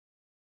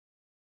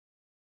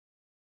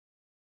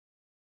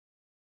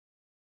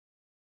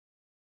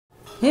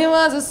It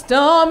was a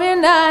stormy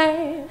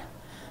night,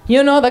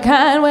 you know the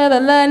kind where the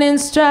lightning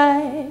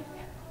strike.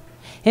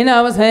 And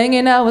I was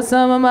hanging out with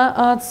some of my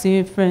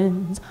artsy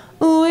friends.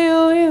 Ooh,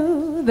 ooh,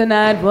 ooh. The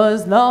night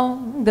was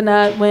long, the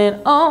night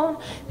went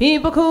on,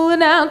 people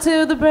cooling out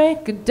till the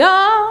break of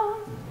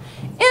dawn.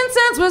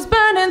 Incense was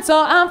burning,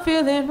 so I'm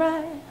feeling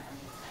right.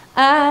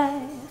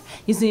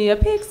 You see, I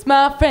picked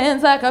my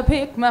friends like I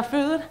picked my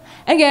fruit.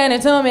 Again,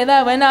 it told me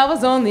that when I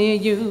was only a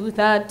youth,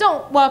 I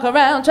don't walk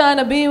around trying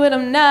to be with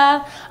them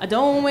now. I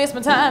don't waste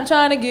my time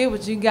trying to get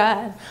what you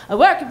got. I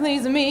work at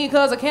pleasing me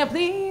cause I can't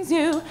please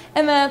you,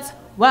 and that's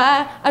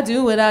why I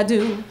do what I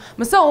do.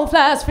 My soul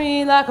flies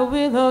free like a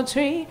willow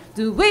tree.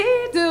 Do we,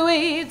 do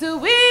we, do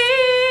we?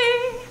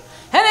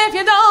 And if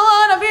you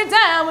don't wanna be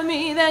down with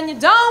me, then you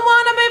don't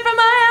wanna be from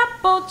my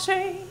apple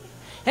tree.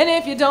 And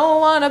if you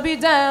don't wanna be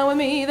down with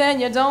me,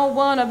 then you don't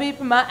wanna be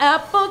from my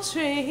apple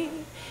tree.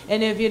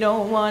 And if you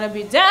don't wanna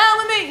be down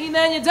with me,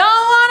 then you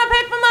don't wanna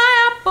pick from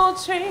my apple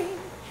tree.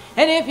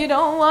 And if you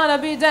don't wanna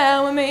be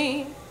down with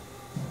me,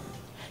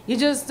 you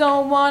just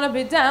don't wanna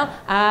be down.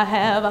 I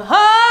have a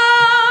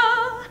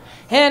heart,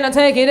 and I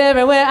take it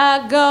everywhere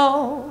I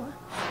go.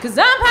 Cause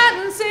I'm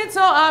planting seeds,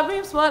 so I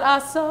reap what I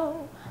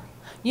sow.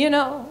 You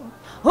know,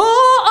 ooh,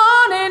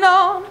 on and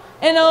on,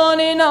 and on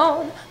and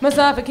on. My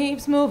life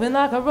keeps moving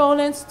like a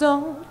rolling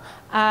stone.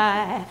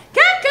 I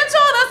can't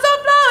control the soul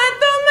flowing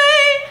through me.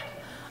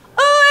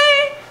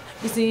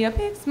 You see, I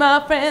picked my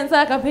friends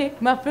like I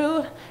picked my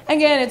fruit.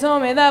 Again, it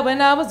told me that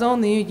when I was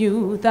only a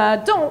youth, I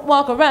don't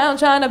walk around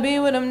trying to be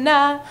with them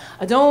now.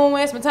 I don't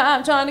waste my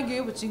time trying to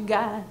get what you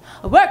got.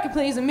 I work at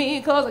pleasing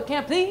me cause I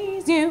can't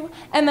please you,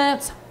 and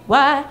that's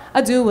why I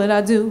do what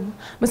I do.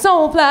 My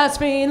soul flies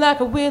free like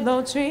a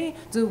willow tree.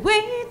 Do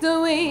we,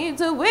 do we,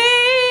 do we?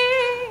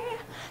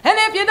 And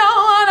if you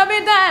don't wanna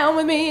be down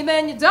with me,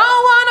 then you don't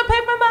wanna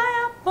pick from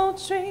my apple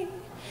tree.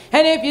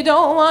 And if you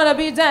don't wanna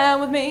be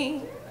down with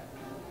me,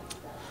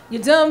 you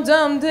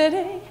dum-dum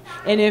diddy.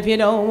 And if you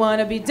don't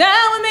wanna be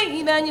down with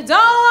me, then you don't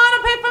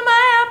wanna pick from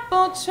my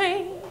apple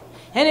tree.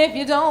 And if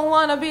you don't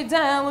wanna be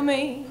down with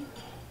me,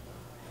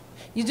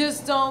 you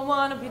just don't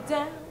wanna be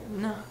down,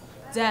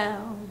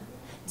 down,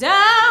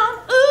 down,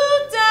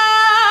 ooh,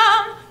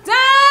 down,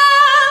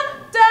 down,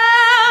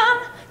 down,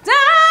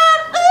 down,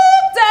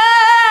 ooh,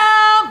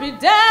 down, be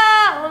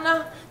down,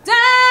 down,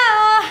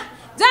 down,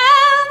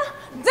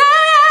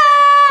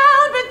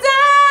 down, be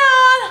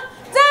down,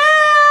 down,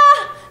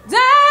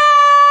 down,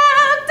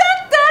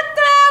 down,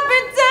 down, be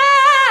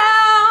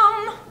down.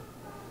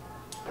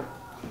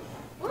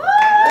 Woo!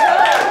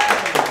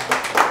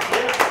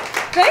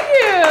 Thank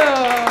you.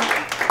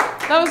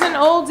 That was an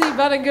oldie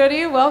but a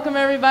goodie. Welcome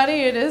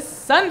everybody. It is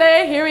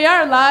Sunday. Here we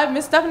are live,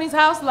 Miss Stephanie's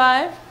house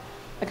live.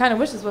 I kind of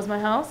wish this was my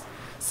house.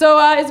 So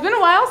it's been a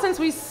while since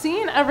we've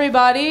seen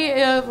everybody.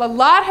 A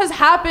lot has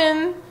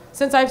happened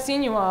since I've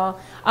seen you all.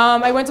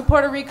 I went to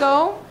Puerto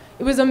Rico.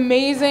 It was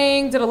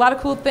amazing. Did a lot of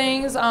cool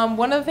things.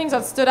 One of the things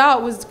that stood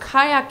out was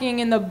kayaking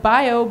in the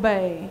Bio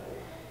Bay.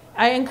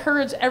 I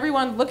encourage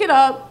everyone, look it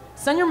up,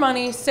 send your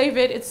money, save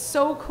it. It's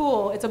so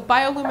cool. It's a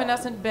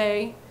bioluminescent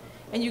bay.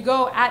 And you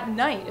go at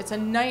night. It's a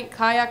night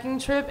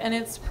kayaking trip, and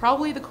it's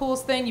probably the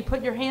coolest thing. You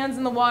put your hands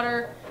in the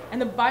water,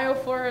 and the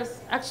bioforest,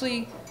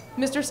 actually,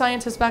 Mr.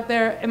 Scientist back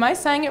there, am I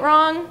saying it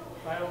wrong?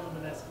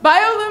 Bioluminescent.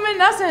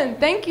 Bioluminescent,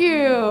 thank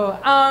you.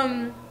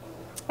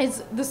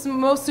 It's the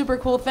most super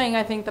cool thing,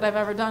 I think, that I've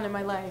ever done in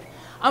my life.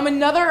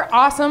 Another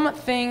awesome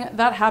thing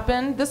that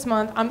happened this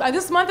month,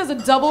 this month is a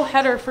double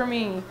header for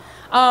me.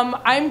 I'm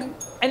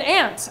an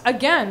aunt,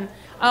 again,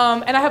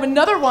 and I have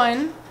another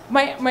one.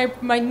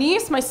 My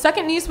niece, my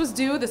second niece was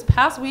due this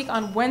past week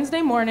on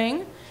Wednesday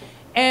morning,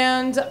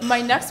 and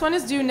my next one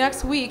is due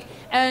next week.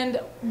 And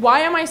why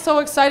am I so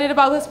excited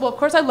about this? Well, of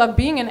course I love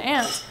being an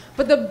aunt,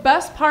 but the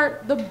best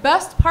part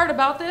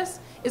about this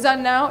is that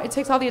now it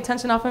takes all the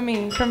attention off of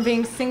me from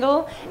being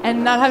single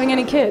and not having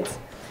any kids.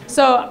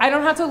 So I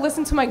don't have to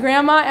listen to my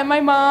grandma and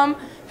my mom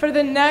for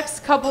the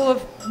next couple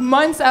of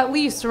months at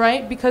least,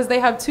 right? Because they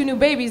have 2 new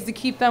babies to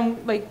keep them,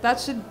 like, that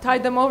should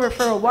tide them over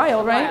for a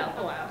while, right?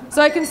 A while.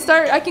 So I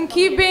can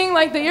keep being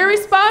like the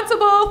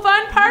irresponsible,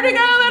 fun party girl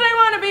that I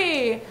want to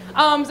be.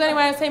 So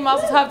anyway, I say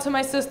mazel tov to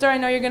my sister. I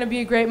know you're going to be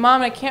a great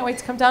mom. I can't wait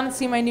to come down and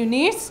see my new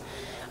niece.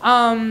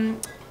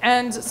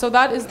 And so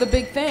that is the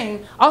big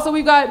thing. Also,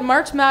 we've got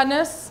March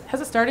Madness.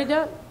 Has it started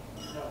yet?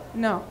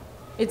 No.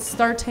 It's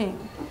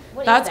starting.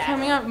 That's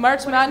coming up.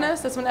 March Madness.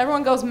 That's when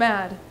everyone goes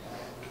mad.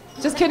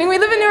 Just kidding. We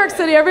live in New York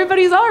City.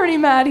 Everybody's already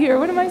mad here.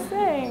 What am I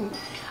saying?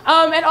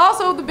 And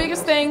also, the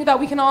biggest thing that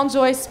we can all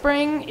enjoy,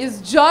 spring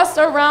is just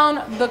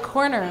around the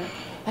corner.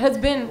 It has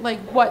been, like,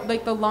 what,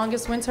 like the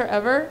longest winter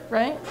ever,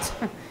 right?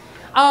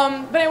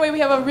 But anyway, we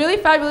have a really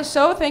fabulous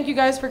show. Thank you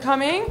guys for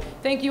coming.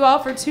 Thank you all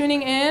for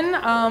tuning in.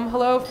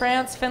 Hello,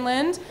 France,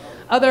 Finland,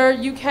 other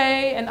UK,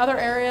 and other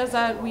areas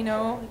that we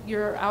know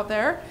you're out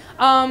there.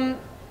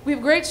 We have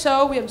a great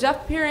show. We have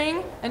Jeff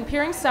Pearring and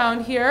Pearring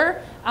Sound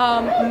here,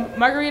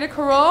 Margarita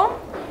Korol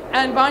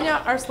and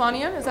Vonia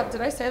Arslanian.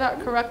 Did I say that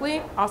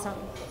correctly? Awesome.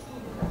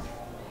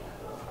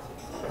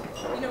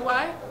 You know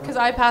why? Because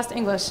I passed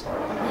English.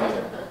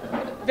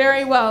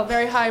 Very well,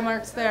 very high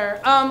marks there.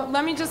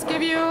 Let me just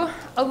give you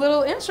a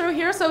little intro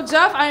here. So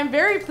Jeff, I am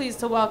very pleased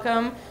to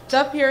welcome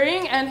Jeff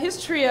Pearring and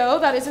his trio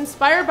that is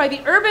inspired by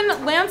the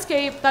urban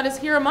landscape that is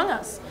here among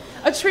us.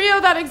 A trio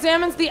that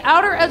examines the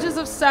outer edges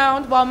of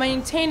sound while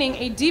maintaining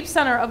a deep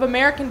center of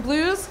American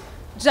blues,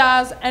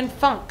 jazz, and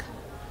funk.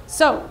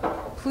 So,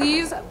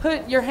 please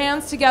put your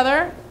hands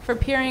together for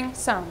Pearring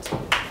Sound.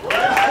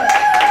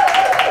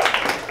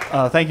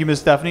 Thank you, Ms.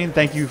 Stephanie, and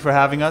thank you for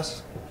having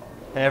us.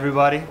 Hey,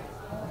 everybody.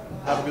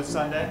 Have a good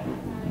Sunday.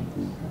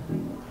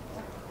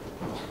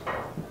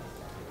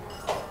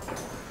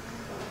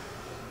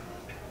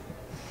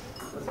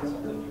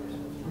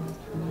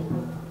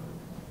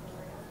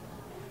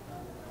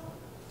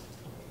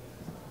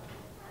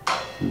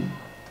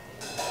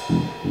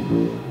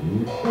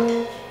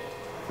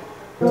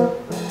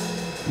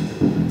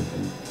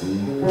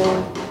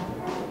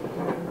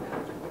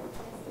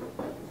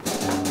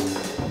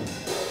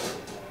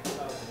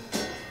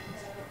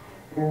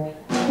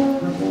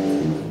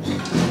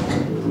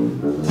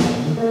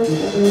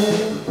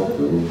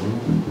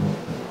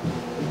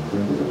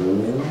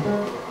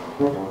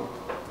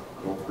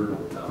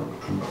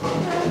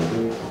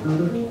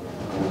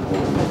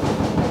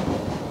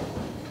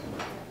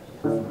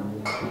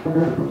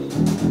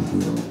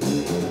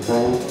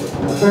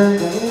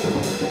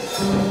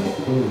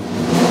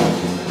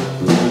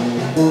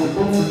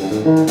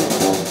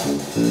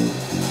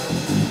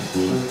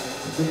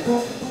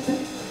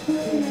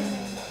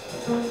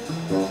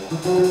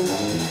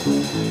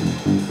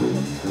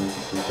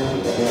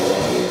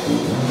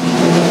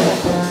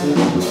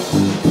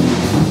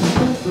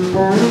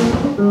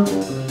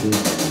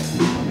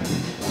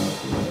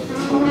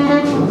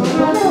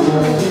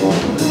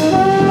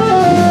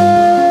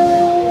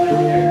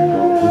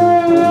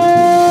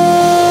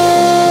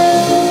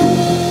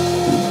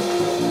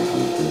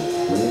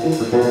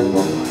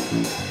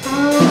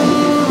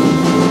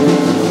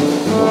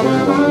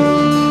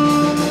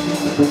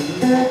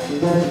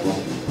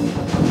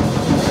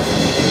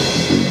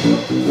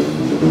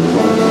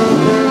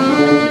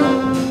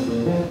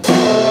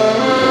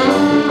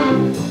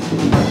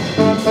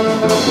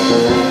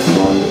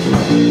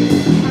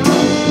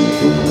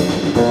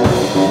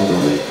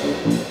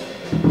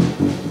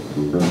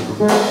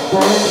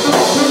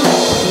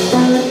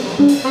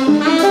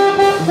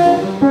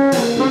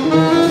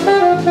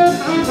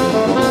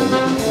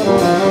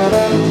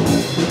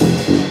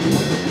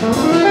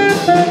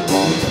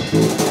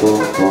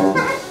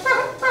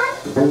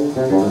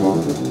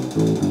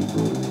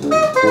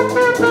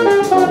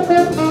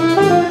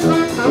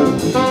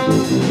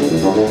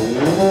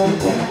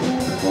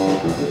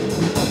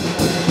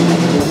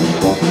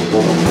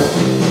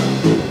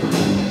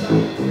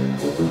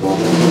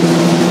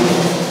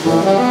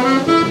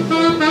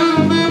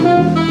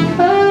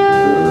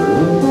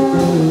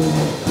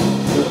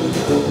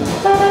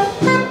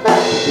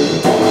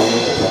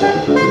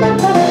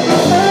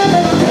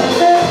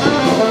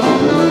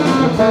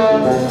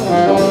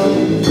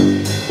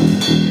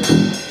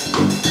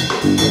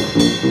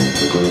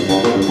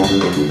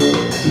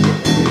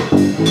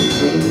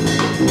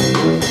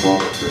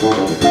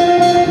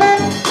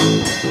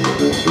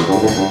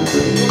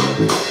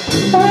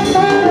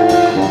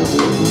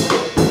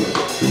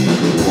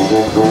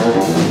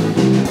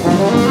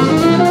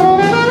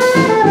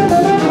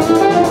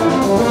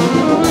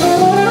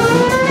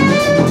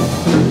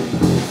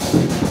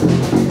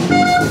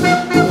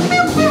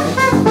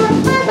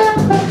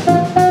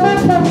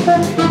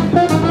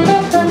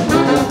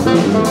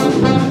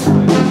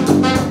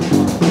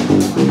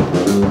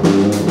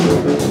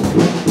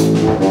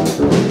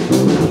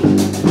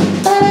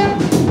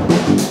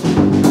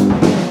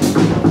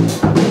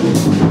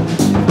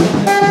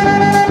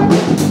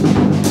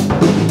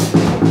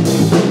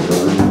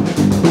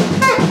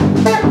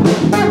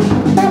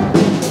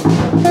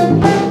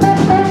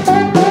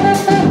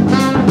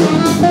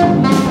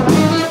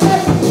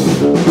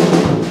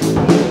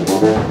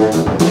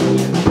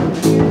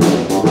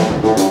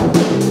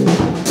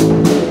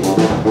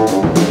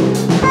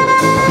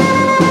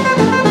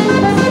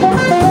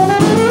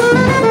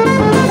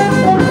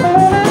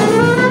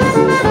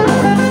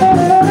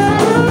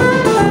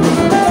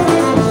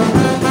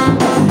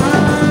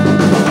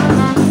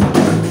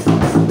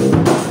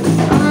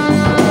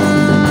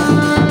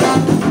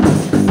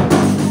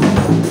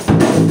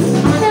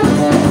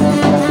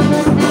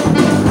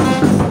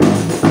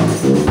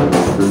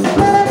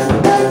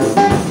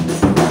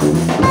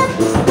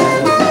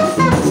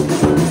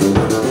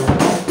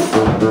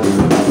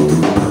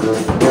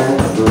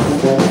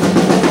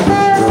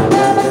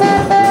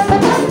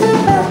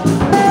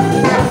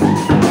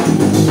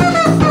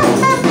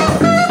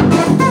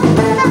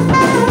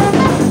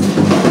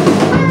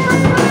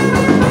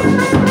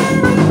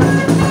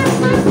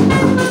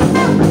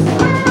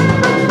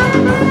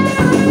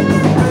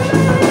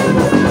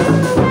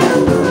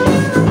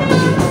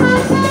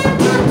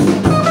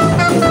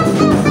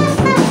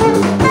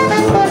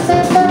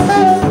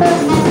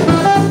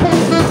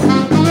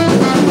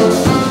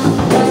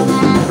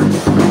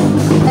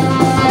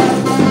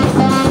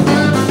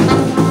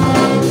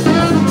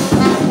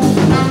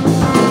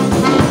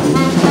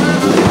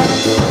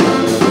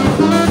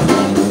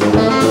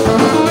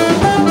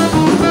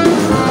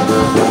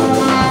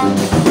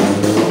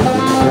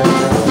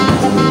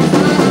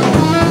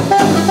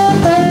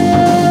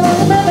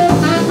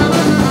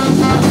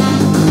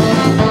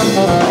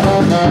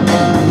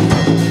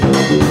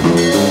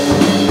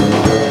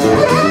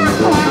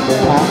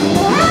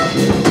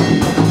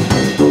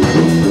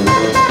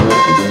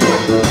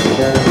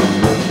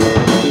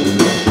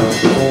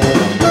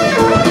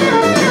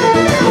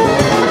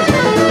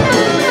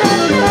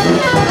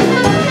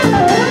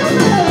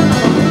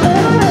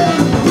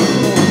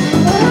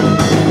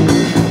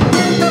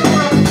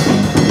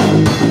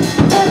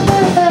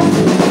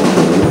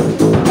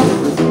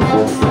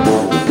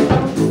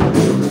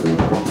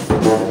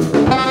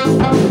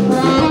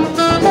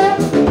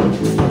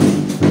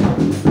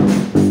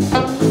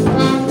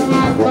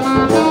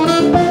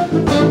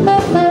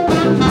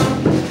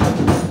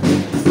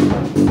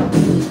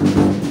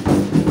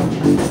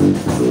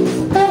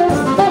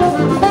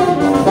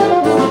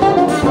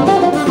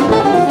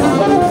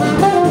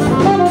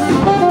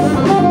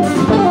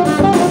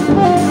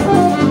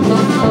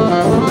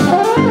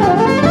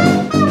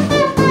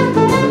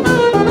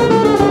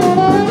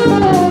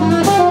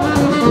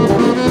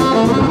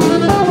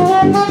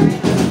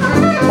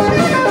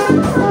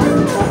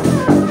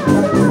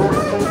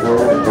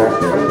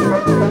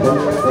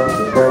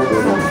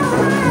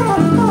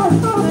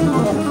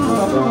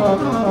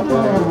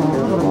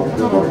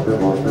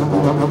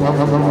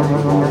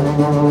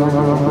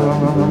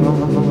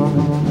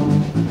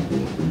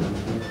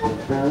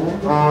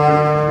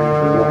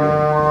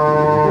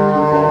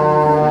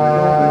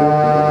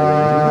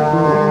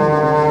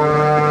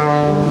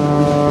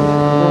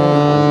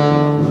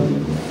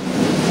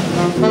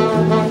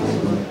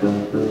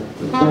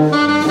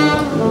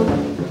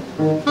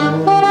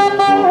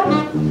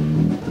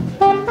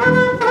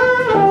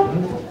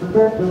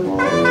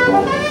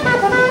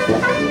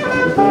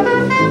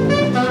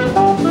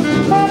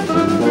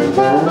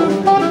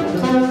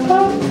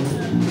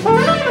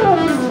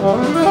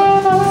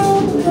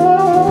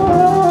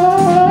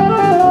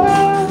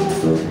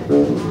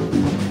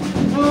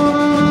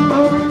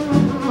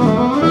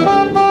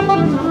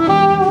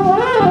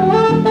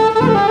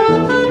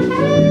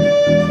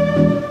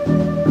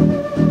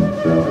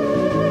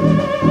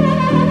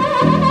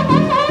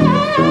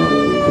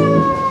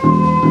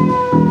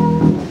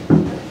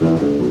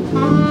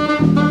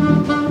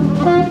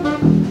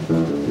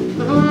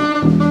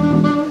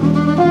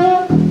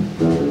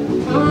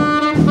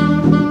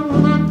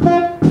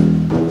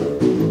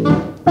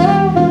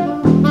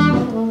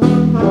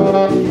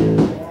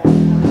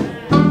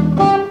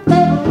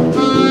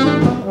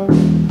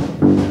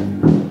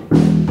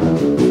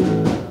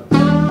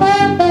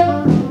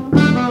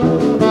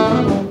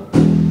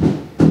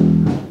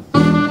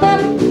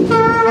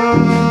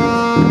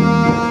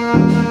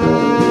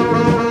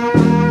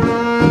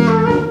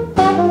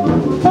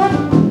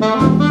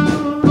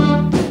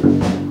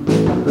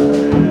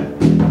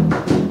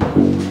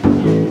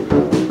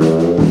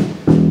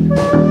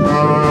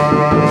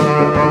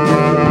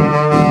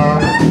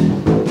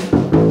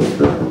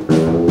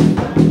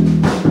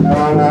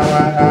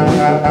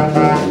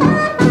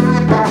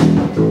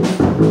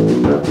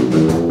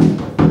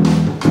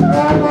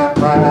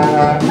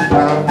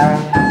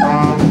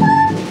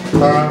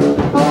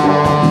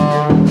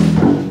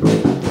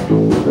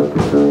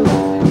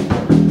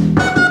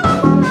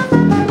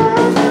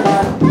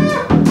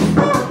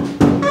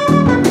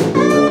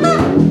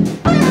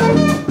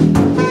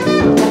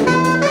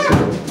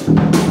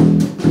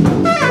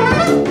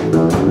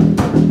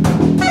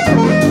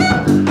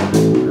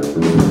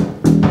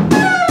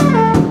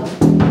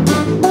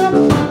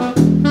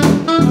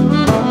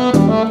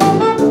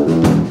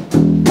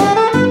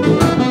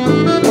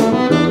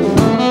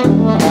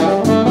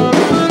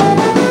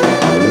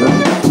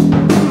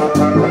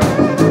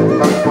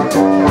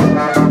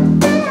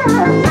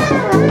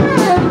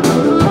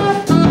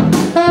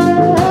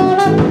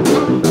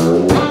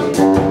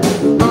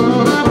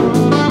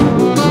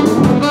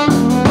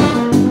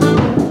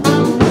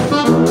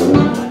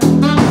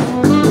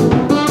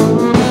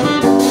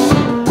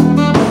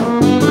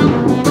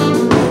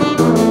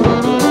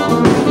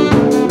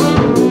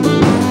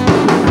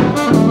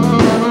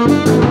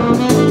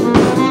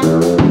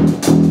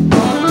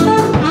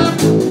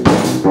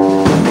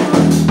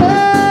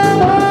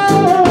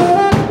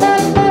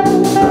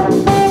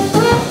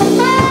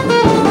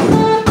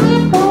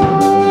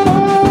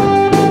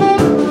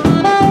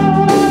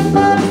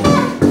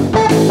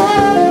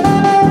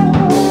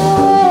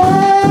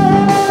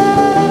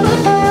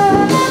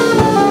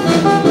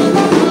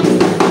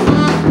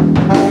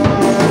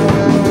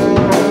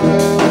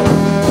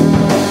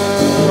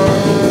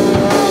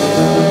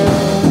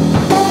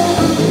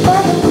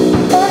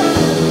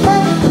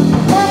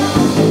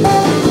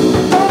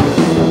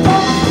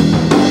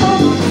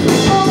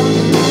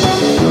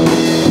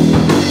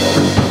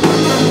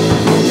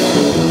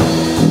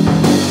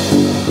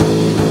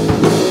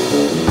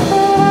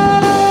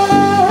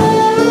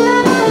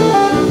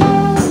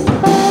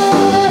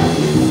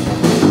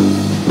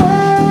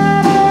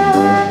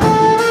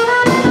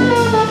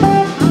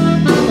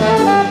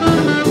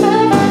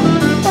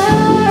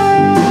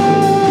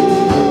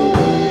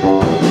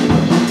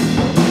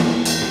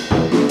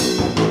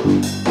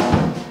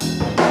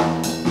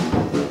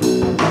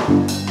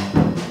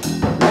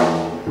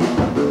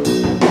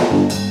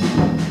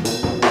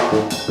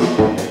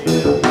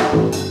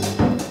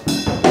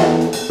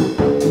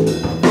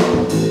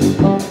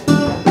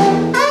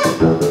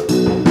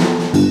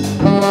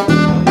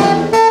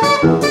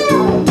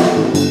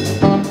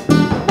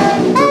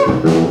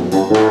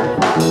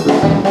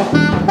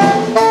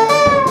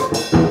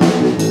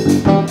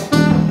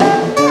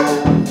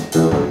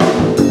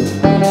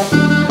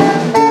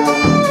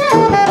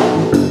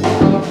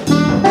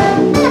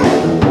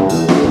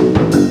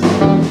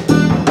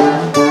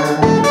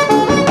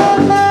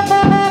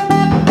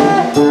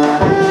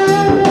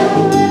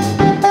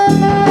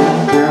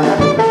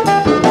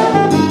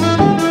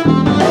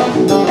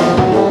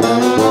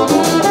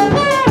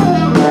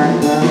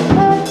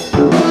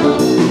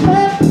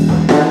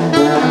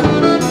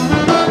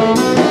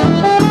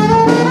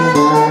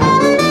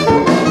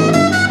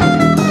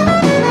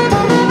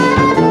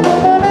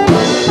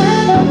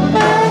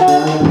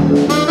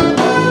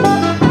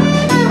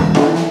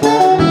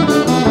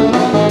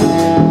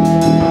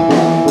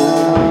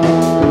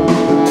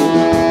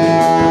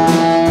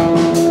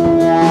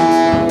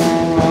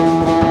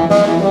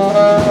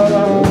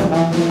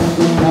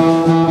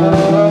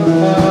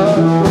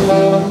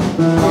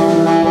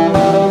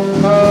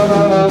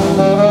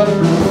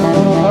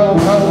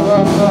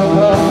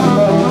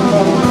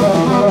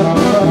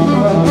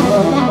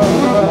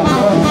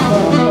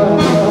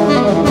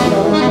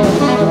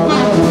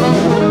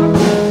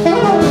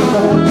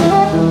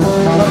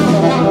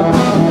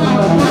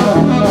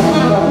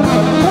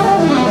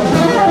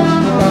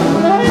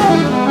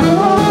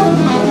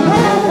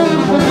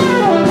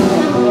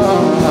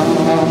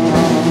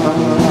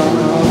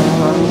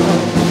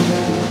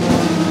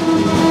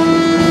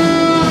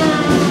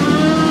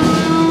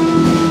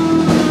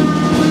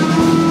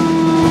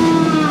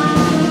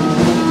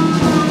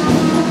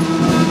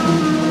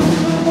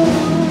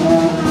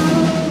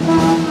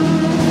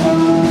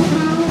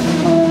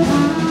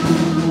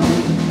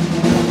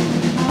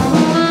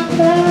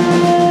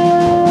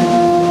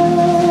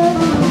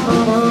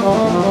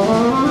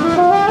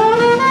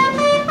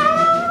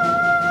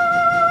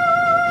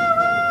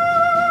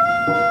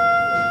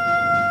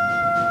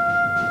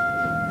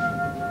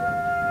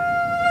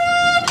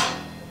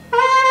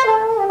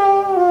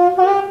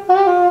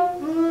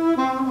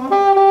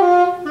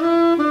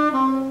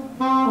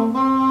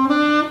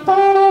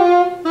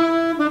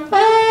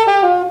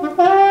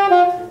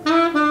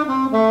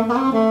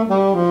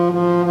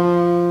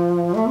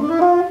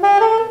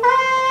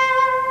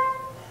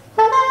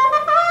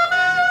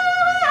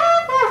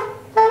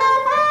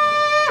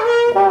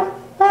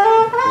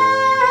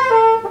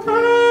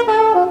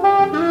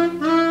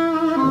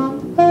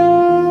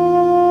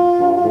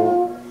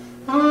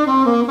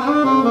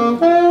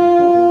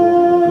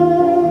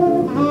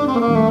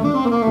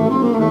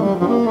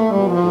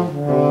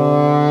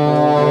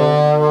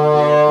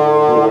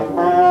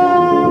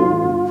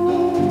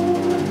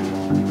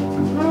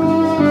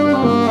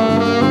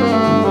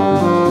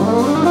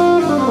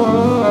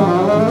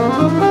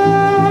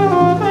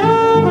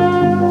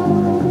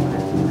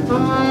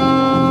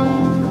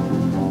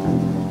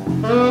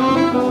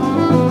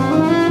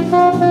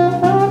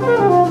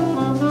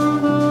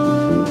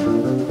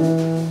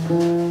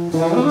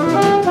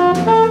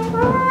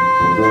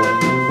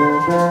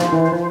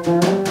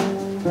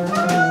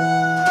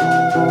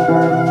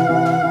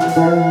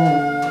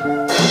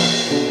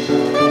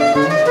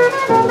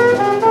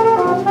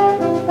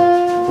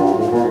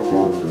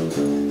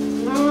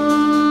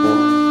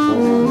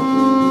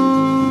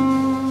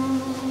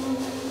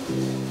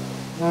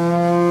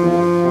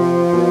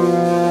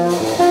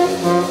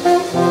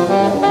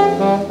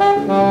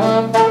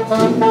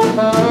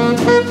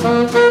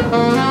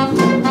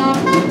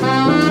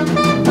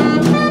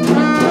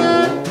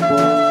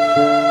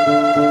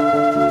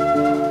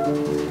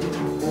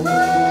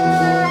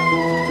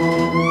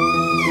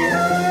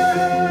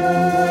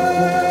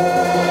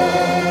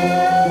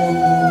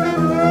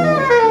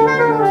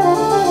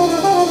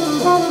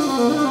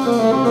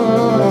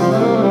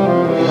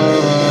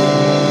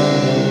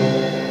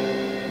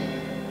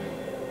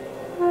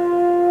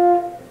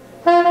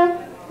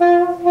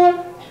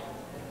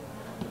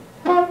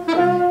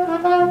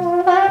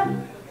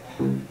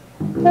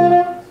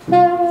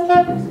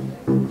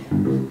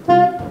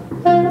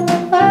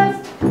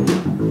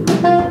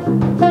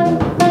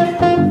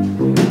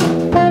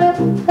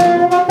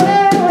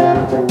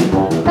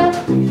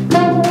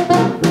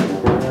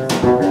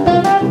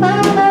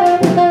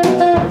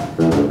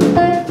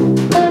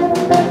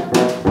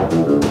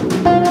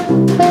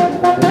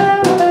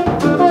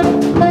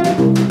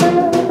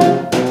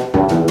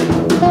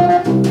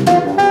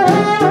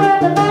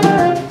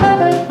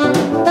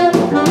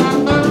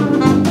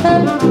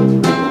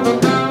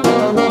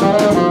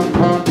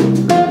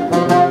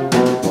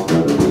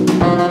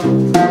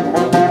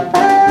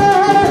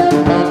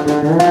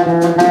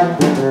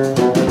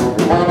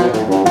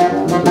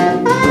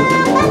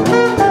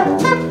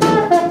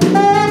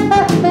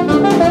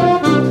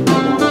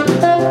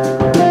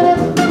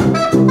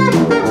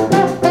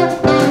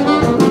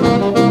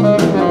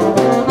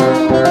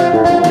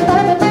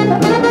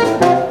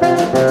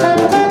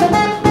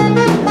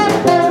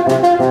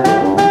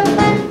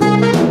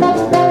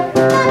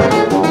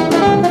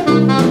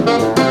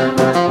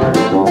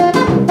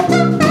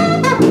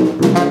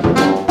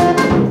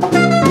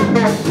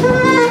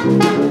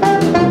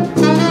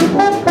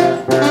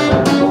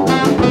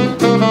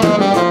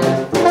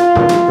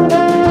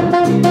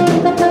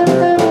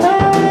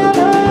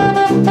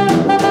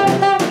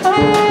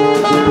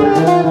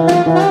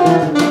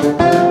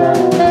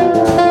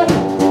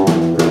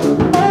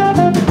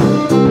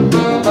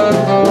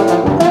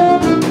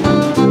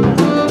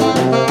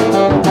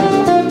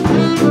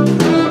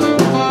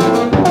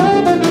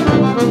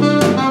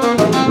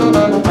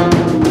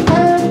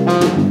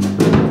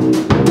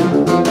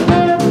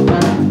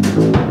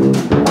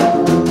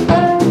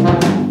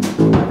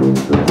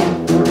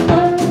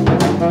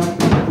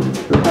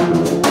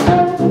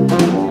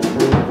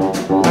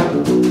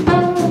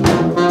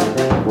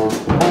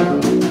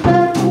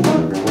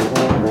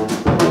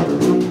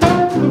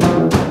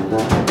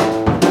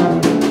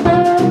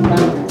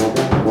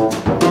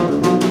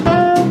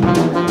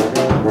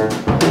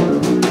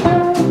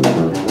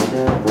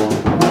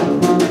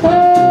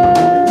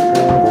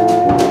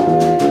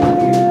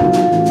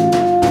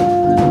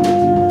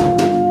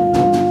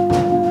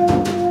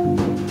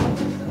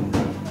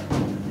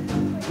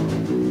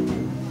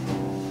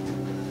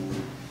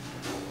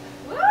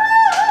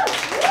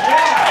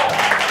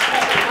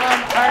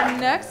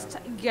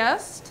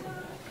 guest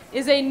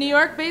is a New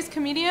York-based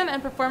comedian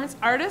and performance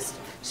artist.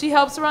 She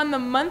helps run the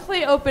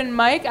monthly open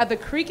mic at the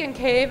Creek and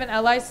Cave in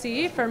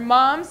LIC for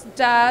moms,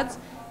 dads,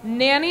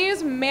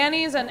 nannies,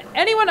 mannies, and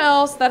anyone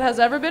else that has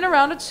ever been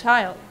around a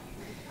child.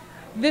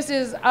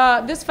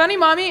 This funny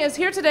mommy is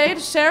here today to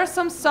share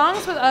some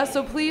songs with us,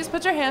 so please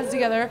put your hands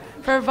together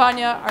for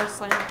Vonia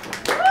Arslanian.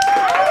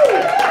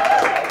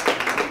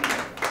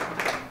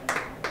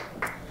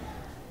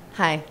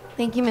 Hi,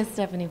 thank you, Miss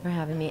Stephanie, for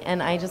having me.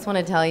 And I just want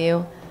to tell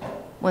you,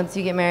 once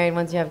you get married,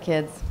 once you have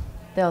kids,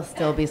 there'll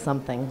still be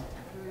something.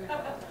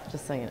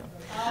 Just so you know.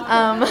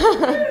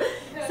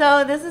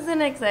 So this is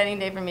an exciting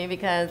day for me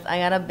because I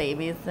got a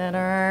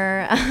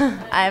babysitter. I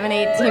have an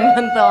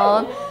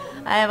 18-month-old.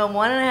 I have a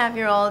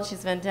 1.5-year-old.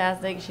 She's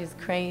fantastic. She's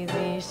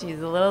crazy.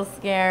 She's a little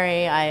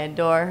scary. I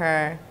adore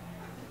her.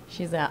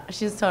 She's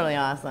totally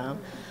awesome.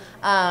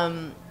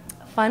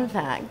 Fun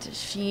fact: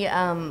 she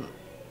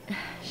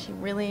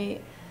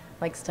really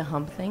likes to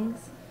hump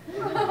things.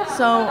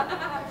 So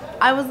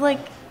I was like,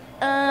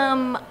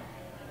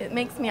 it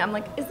makes me. I'm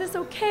like, is this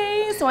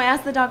okay? So I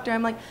asked the doctor.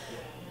 I'm like,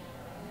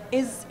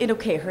 is it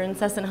okay? Her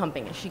incessant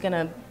humping. Is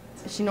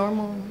she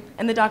normal?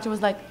 And the doctor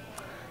was like,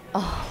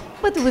 oh,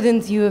 but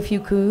wouldn't you if you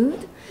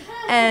could?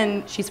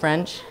 And she's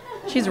French.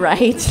 She's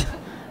right.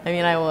 I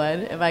mean, I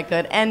would if I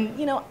could. And,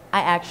 you know,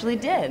 I actually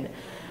did.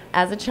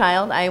 As a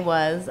child, I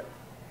was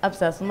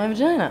obsessed with my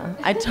vagina.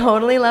 I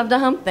totally loved to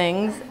hump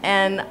things,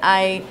 and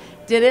I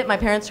did it. My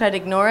parents tried to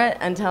ignore it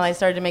until I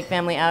started to make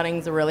family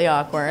outings really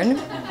awkward.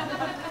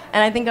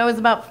 And I think I was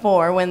about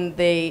 4 when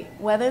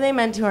whether they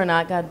meant to or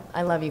not, God,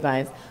 I love you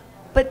guys,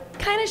 but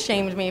kind of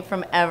shamed me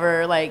from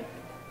ever, like,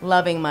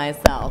 loving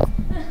myself.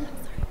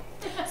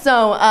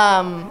 So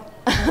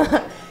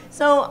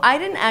So I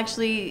didn't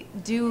actually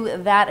do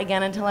that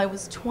again until I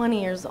was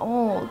 20 years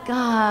old.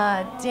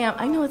 God damn,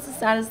 I know it's the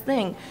saddest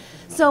thing.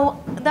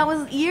 So that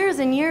was years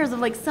and years of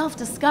like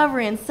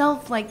self-discovery and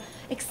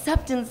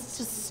acceptance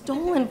just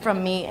stolen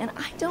from me, and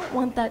I don't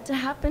want that to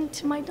happen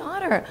to my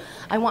daughter.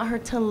 I want her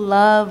to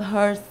love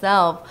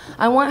herself.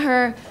 I want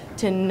her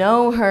to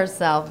know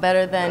herself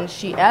better than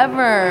she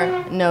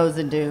ever knows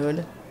a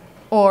dude,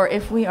 or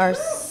if we are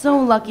so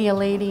lucky, a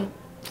lady.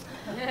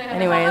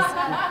 Anyways,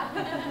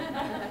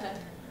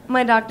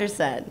 my doctor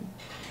said,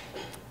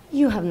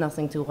 "You have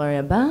nothing to worry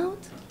about."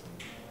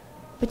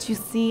 But you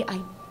see, I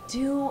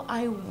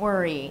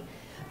worry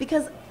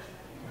because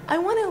I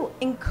want to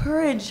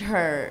encourage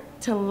her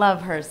to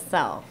love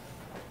herself.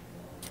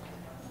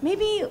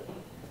 Maybe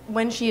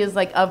when she is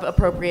like of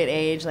appropriate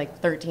age, like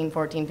 13,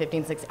 14,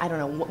 15, 16, I don't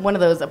know, one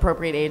of those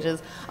appropriate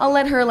ages, I'll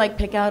let her like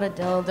pick out a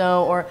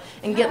dildo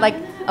and get like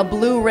a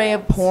Blu-ray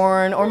of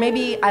porn, or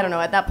maybe, I don't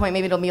know, at that point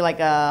maybe it'll be like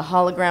a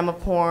hologram of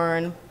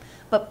porn,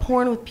 but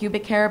porn with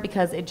pubic hair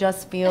because it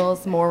just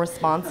feels more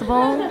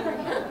responsible.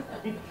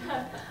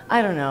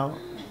 I don't know.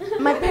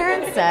 My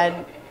parents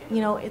said,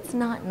 you know, it's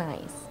not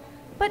nice,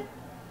 but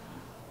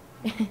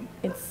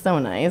it's so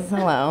nice,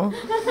 hello.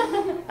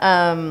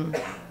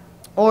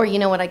 Or you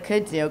know what I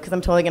could do, because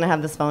I'm totally going to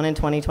have this phone in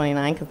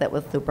 2029 because that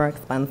was super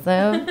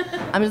expensive.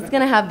 I'm just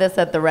going to have this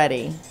at the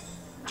ready.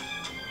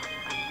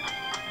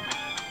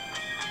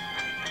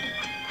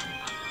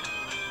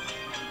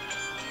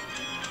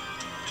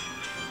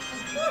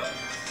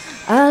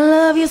 I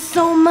love you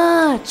so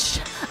much.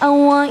 I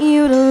want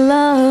you to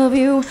love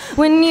you.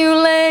 When you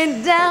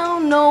lay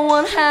down, no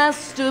one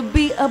has to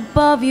be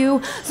above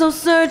you. So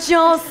search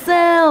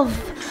yourself.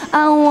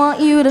 I want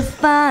you to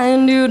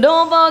find you.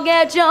 Don't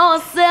forget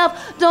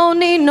yourself. Don't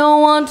need no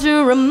one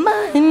to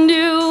remind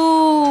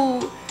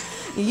you.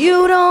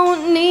 You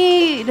don't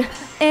need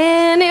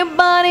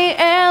anybody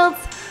else.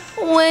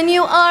 When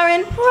you are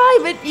in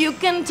private, you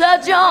can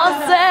touch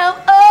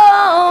yourself.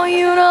 Oh,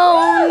 you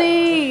don't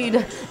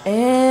need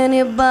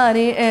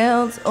anybody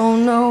else. Oh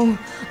no,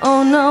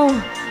 oh no,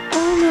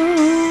 oh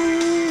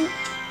no.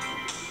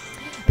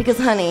 Because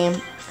honey,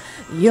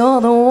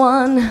 you're the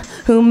one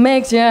who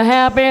makes you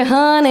happy,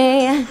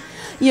 honey.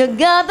 You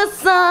got the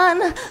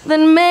sun that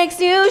makes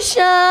you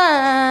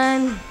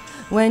shine.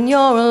 When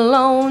you're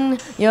alone,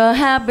 you're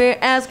happy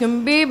as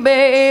can be,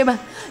 babe.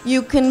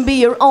 You can be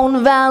your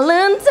own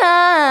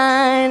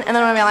Valentine. And then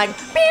I'm gonna be like,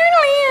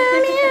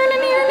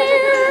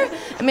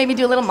 and maybe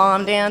do a little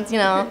mom dance, you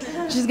know.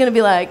 She's gonna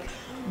be like,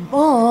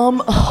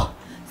 Mom, oh,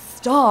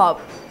 stop.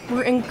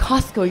 We're in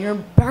Costco, you're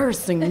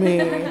embarrassing me.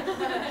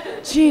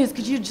 Jeez,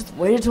 could you just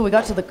wait until we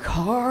got to the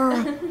car?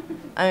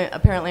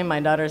 Apparently my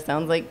daughter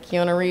sounds like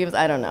Keanu Reeves,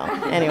 I don't know.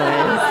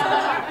 Anyways.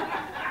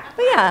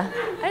 But yeah,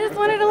 I just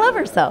wanted to love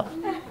herself.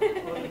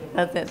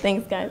 That's it,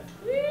 thanks guys.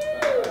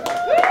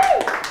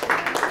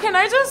 Can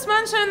I just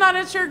mention that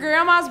it's your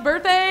grandma's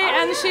birthday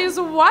and she's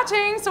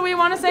watching, so we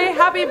want to say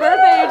happy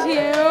birthday to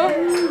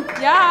you.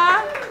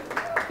 Yeah.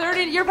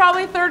 30, you're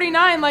probably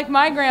 39 like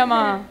my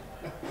grandma.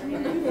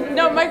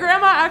 No, my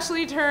grandma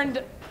actually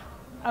turned,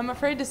 I'm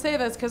afraid to say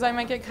this because I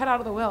might get cut out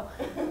of the will.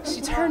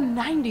 She turned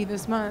 90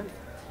 this month.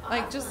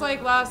 Like, just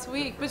like last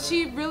week. But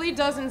she really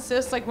does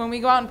insist, like, when we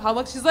go out in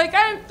public, she's like,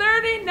 I'm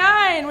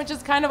 39, which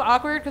is kind of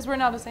awkward because we're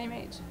now the same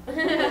age.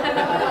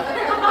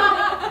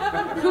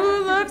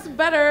 Who looks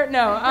better?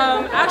 No,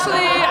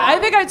 actually, I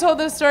think I told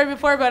this story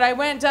before, but I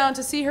went down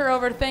to see her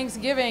over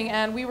Thanksgiving,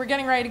 and we were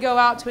getting ready to go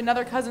out to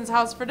another cousin's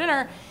house for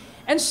dinner,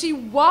 and she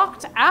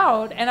walked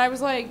out, and I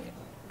was like,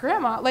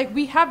 Grandma, like,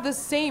 we have the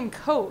same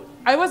coat.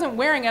 I wasn't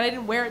wearing it. I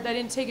didn't wear it. I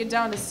didn't take it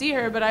down to see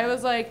her, but I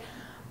was like,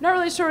 not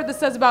really sure what this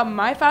says about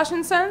my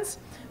fashion sense,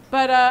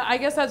 but I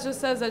guess that just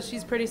says that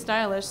she's pretty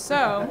stylish.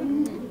 So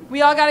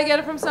we all got to get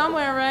it from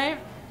somewhere, right?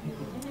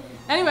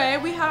 Anyway,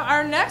 we have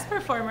our next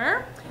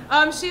performer.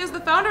 She is the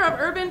founder of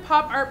Urban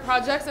Pop Art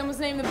Projects and was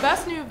named the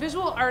Best New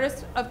Visual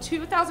Artist of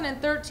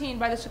 2013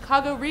 by the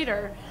Chicago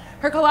Reader.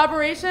 Her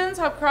collaborations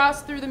have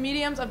crossed through the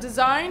mediums of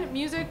design,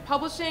 music,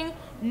 publishing,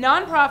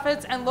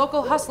 nonprofits, and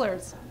local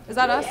hustlers. Is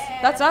that us?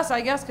 That's us, I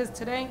guess, because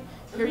today,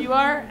 here you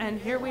are, and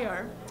here we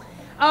are.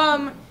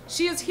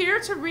 She is here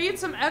to read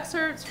some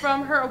excerpts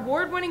from her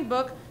award-winning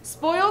book,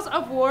 Spoils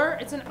of War.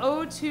 It's an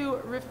ode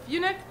to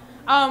Refunik,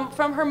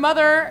 from her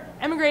mother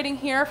emigrating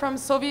here from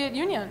Soviet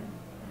Union.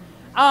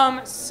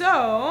 I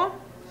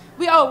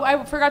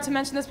forgot to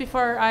mention this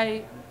before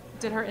I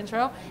did her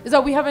intro, is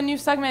that we have a new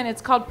segment.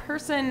 It's called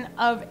Person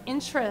of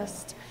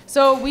Interest.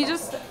 So we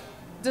just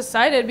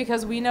decided,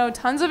 because we know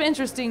tons of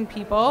interesting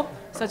people,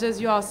 such as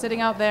you all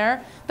sitting out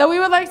there, that we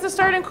would like to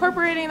start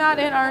incorporating that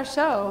in our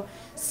show.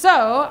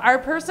 So our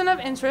person of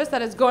interest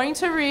that is going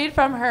to read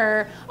from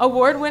her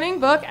award-winning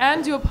book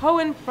and do a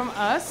poem from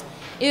us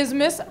is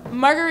Miss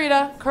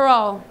Margarita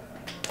Korol.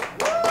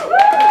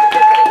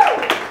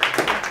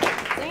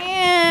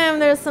 Damn,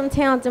 there's some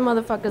talented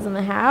motherfuckers in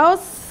the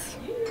house.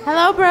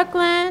 Hello,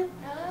 Brooklyn.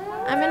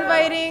 Hello. I'm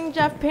inviting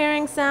Jeff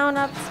Pearring Sound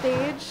up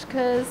stage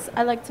because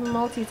I like to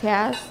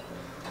multitask.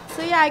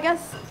 So yeah, I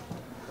guess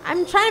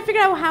I'm trying to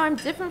figure out how I'm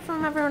different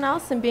from everyone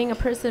else and being a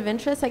person of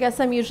interest. I guess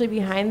I'm usually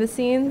behind the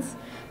scenes.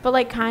 But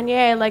like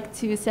Kanye, I like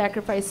to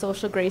sacrifice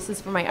social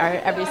graces for my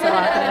art every so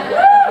often.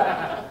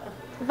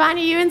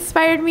 Vonia, you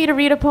inspired me to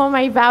read a poem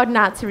I vowed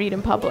not to read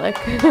in public.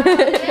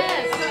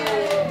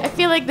 I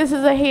feel like this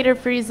is a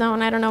hater-free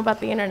zone. I don't know about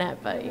the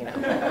internet, but you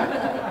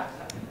know.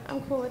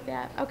 I'm cool with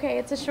that. Okay,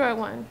 it's a short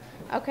one.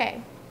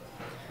 Okay.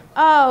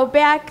 Oh,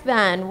 back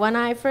then, when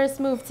I first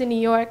moved to New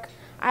York,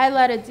 I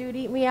let a dude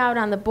eat me out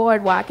on the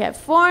boardwalk at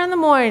 4 in the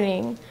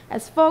morning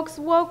as folks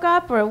woke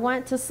up or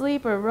went to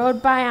sleep or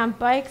rode by on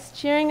bikes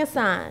cheering us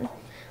on.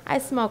 I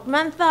smoked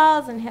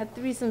menthols and had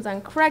threesomes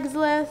on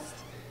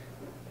Craigslist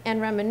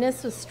and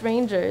reminisced with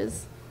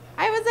strangers.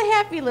 I was a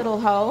happy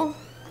little hoe.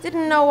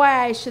 Didn't know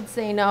why I should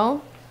say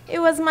no. It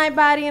was my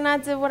body and I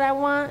did what I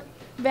want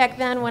back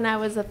then when I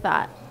was a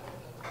thought.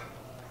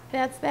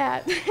 That's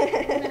that.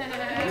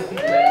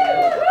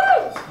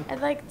 I'd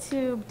like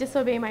to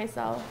disobey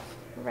myself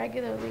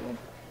regularly.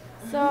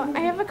 So I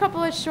have a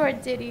couple of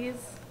short ditties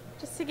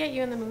just to get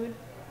you in the mood.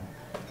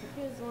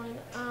 Here's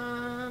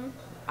one.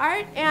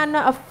 Art and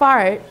a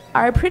fart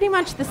are pretty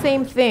much the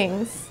same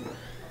things.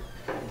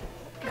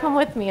 Come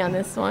with me on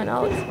this one.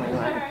 I'll explain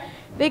why.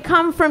 They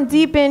come from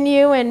deep in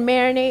you and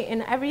marinate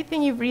in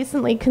everything you've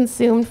recently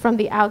consumed from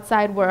the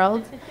outside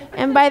world.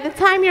 And by the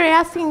time you're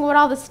asking what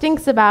all the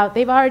stink's about,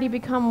 they've already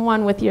become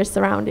one with your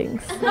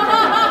surroundings.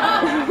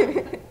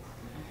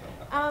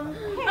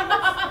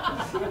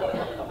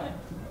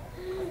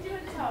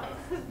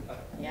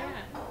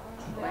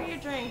 Where are your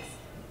drinks?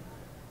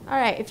 All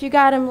right, if you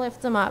got them,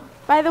 lift them up.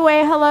 By the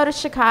way, hello to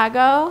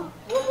Chicago.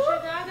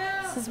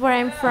 This is where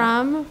I'm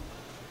from.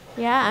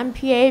 Yeah, I'm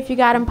PA. If you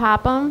got them,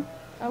 pop them.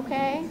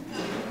 Okay.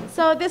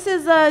 So this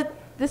is a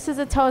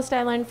toast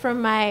I learned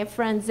from my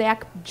friend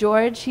Zach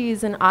George.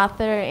 He's an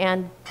author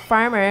and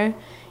farmer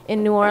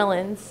in New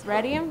Orleans.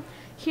 Ready?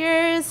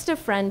 Here's to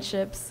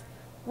friendships.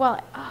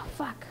 Well, oh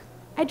fuck.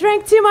 I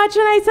drank too much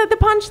and I said the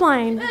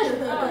punchline.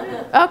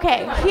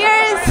 Okay,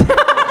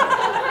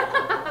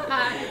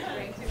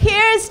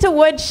 here's to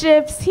wood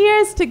ships,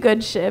 here's to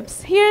good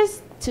ships,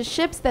 here's to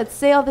ships that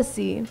sail the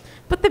sea.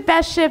 But the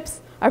best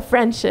ships are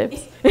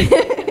friendships.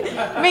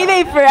 May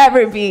they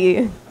forever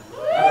be.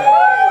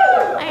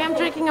 I am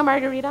drinking a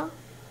margarita.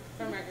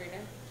 From Margarita.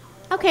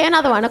 Okay,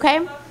 another one,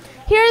 okay?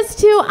 Here's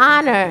to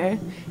honor.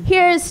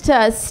 Here's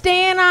to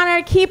stay in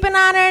honor, keep in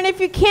honor, and if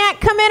you can't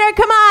come in her,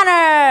 come on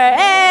her.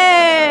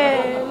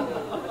 Hey!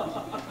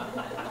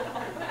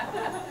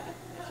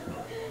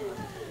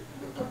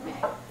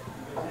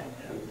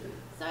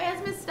 So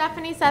as Miss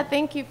Stephanie said,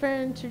 thank you for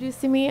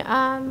introducing me.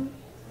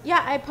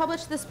 Yeah, I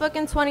published this book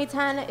in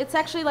 2010. It's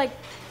actually like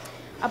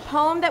a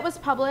poem that was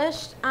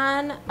published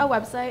on a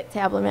website,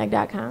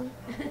 tabletmag.com.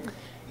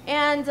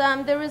 And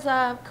there was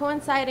a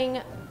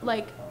coinciding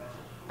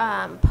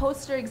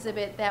poster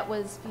exhibit that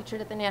was featured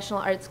at the National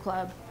Arts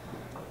Club.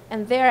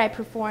 And there I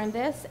performed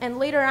this. And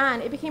later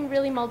on, it became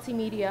really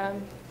multimedia,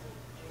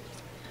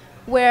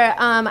 where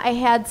I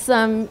had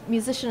some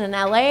musician in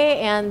LA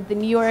and the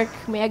New York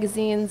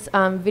Magazine's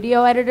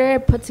video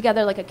editor put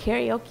together like a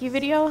karaoke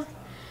video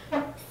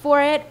for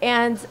it.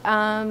 And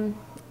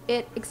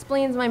it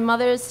explains my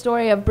mother's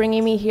story of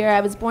bringing me here.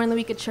 I was born the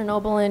week of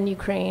Chernobyl in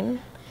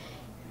Ukraine.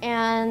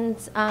 And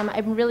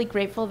I'm really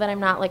grateful that I'm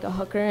not like a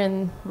hooker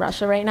in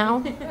Russia right now.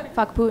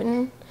 Fuck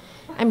Putin.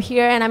 I'm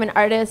here and I'm an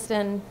artist.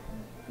 And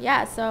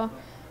yeah, so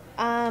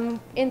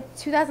in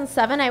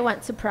 2007, I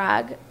went to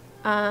Prague.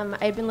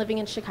 I'd been living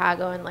in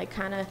Chicago and like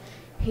kind of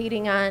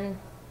hating on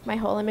my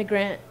whole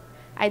immigrant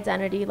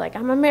identity. Like,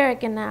 I'm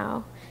American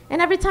now.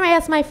 And every time I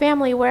asked my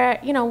family where,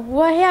 you know,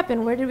 what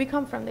happened? Where did we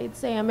come from? They'd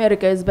say,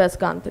 America is best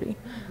country.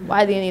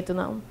 Why do you need to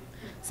know?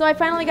 So I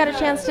finally got a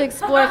chance to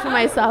explore for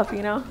myself,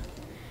 you know.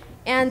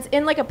 And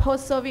in like a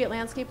post-Soviet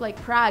landscape like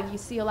Prague, you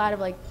see a lot of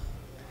like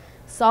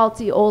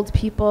salty old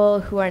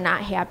people who are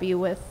not happy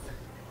with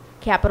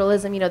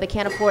capitalism. You know, they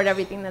can't afford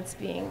everything that's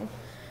being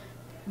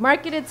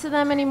marketed to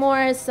them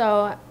anymore.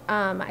 So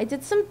I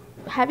did some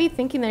heavy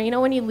thinking there. You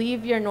know, when you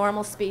leave your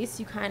normal space,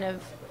 you kind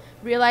of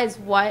realize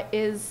what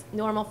is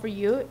normal for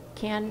you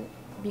can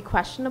be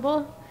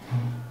questionable.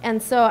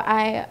 And so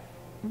I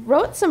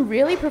wrote some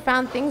really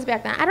profound things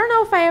back then. I don't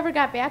know if I ever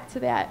got back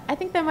to that. I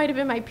think that might have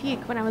been my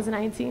peak when I was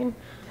 19.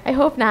 I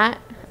hope not.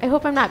 I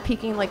hope I'm not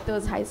peaking like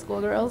those high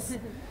school girls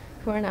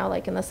who are now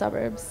like in the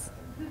suburbs,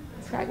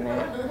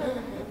 pregnant.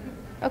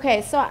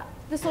 Okay, so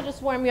this will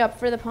just warm you up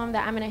for the poem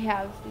that I'm going to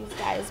have these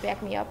guys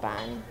back me up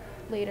on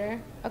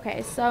later.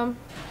 Okay, so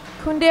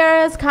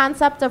Kundera's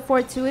concept of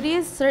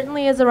fortuities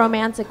certainly is a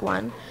romantic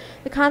one.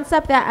 The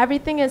concept that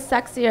everything is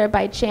sexier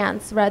by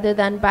chance rather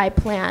than by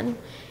plan,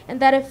 and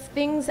that if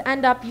things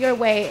end up your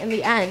way in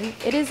the end,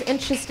 it is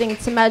interesting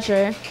to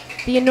measure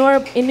the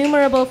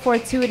innumerable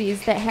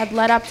fortuities that had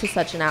led up to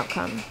such an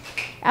outcome.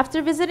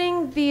 After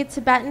visiting the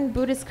Tibetan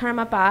Buddhist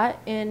Karmapa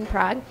in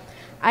Prague,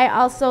 I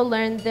also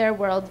learned their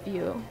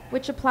worldview,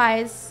 which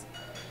applies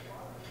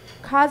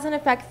cause and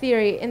effect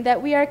theory in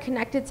that we are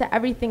connected to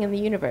everything in the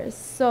universe,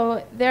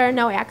 so there are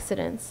no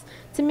accidents.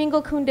 To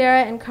mingle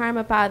Kundera and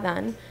Karmapa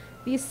then,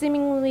 These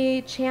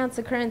seemingly chance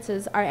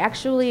occurrences are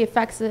actually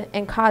effects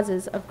and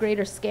causes of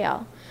greater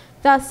scale.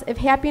 Thus, if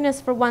happiness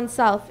for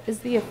oneself is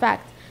the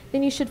effect,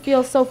 then you should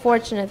feel so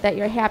fortunate that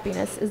your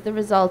happiness is the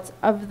result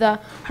of the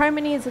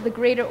harmonies of the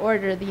greater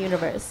order of the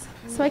universe.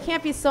 So I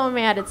can't be so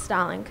mad at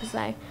Stalin, because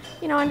I,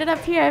 ended up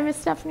here at Miss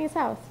Stephanie's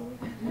house.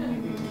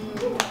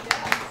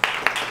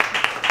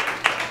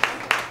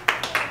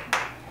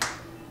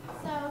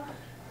 So,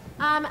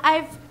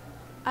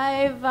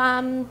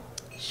 I've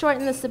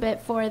shortened this a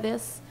bit for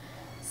this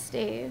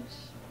stage.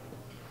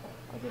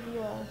 I'll give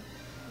you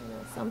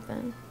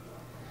something.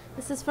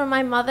 This is for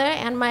my mother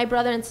and my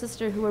brother and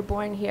sister who were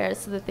born here,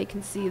 so that they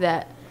can see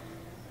that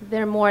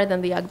they're more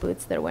than the Ugg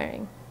boots they're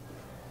wearing.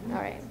 All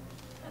right.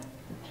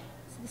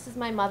 So this is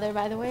my mother,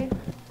 by the way.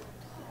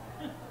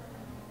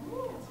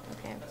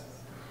 Okay.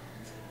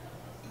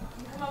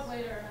 Come up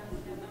later.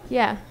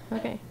 Yeah,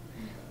 okay.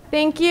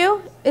 Thank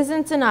you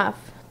isn't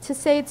enough to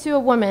say to a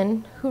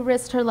woman who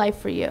risked her life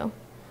for you,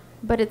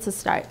 but it's a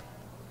start.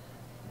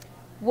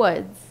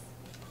 Woods.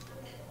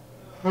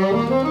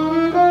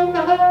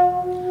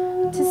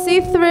 To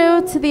see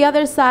through to the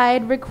other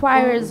side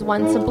requires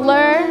one to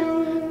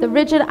blur the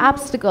rigid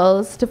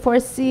obstacles to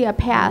foresee a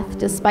path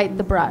despite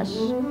the brush.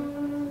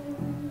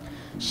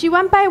 She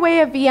went by way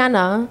of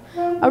Vienna,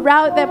 a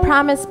route that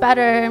promised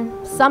better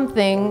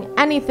something,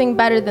 anything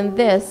better than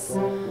this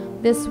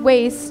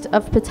waste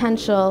of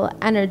potential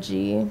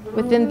energy.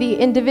 Within the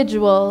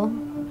individual,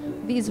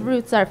 these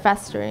roots are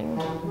festering.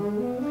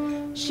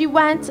 She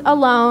went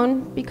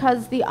alone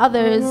because the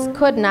others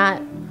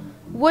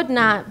would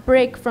not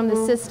break from the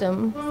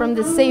system, from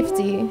the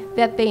safety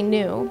that they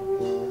knew.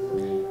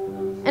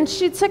 And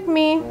she took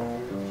me,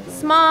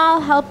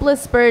 small,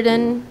 helpless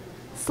burden,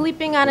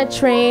 sleeping on a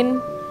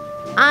train,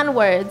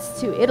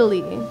 onwards to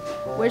Italy,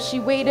 where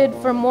she waited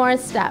for more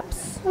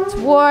steps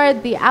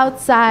toward the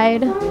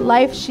outside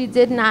life she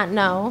did not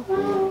know,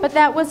 but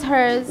that was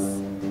hers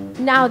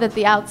now that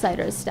the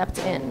outsiders stepped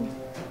in.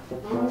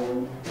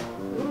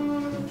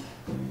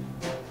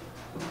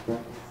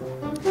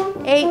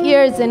 "8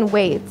 years in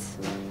wait,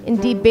 in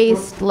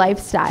debased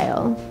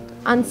lifestyle,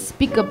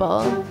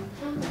 unspeakable,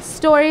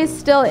 stories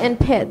still in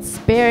pits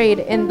buried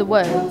in the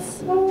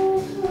woods.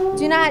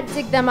 Do not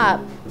dig them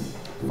up,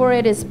 for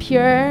it is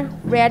pure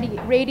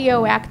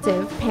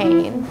radioactive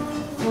pain.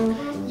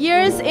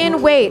 Years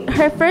in wait,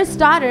 her first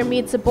daughter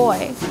meets a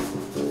boy.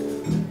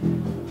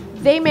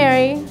 They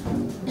marry.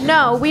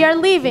 No, we are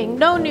leaving,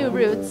 no new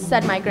roots,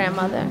 said my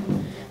grandmother.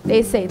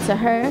 They say to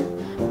her,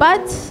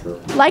 but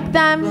like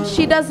them,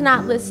 she does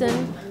not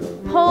listen,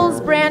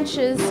 pulls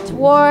branches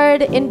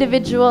toward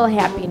individual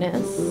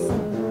happiness.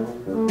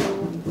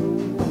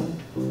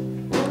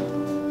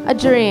 A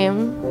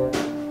dream.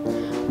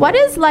 What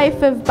is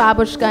life if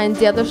babushka and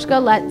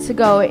dedushka let to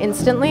go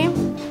instantly?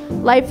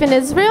 Life in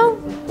Israel?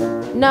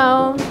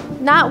 No,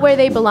 not where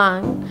they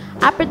belong.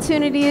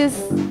 Opportunities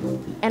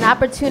and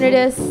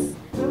opportunists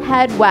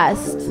head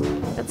west.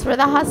 That's where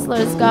the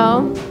hustlers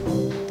go.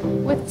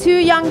 With 2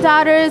 young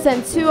daughters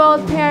and 2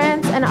 old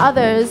parents and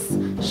others,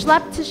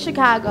 schlepped to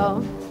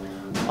Chicago.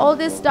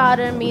 Oldest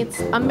daughter meets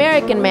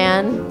American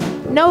man,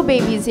 no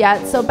babies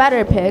yet, so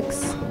better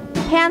picks.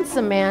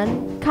 Handsome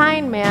man,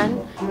 kind man,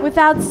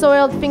 without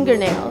soiled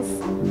fingernails.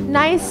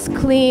 Nice,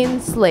 clean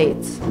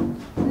slate.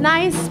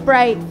 Nice,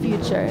 bright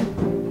future.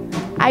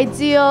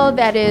 Ideal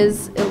that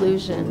is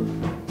illusion.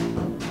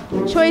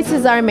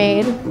 Choices are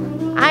made.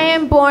 I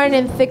am born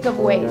in thick of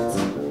weight.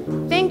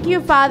 Thank you,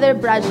 Father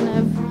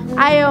Brezhnev.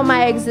 I owe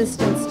my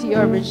existence to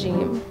your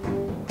regime.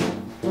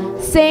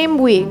 Same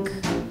week.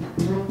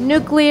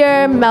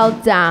 Nuclear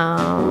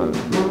meltdown.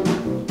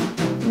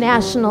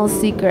 National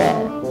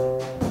secret.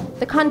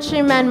 The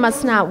countrymen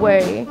must not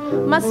worry,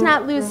 must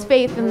not lose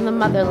faith in the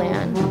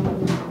motherland.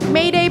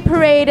 May Day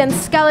parade and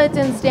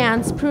skeletons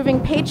dance, proving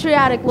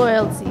patriotic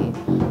loyalty.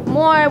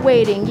 More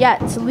waiting yet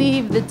to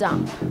leave the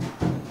dump.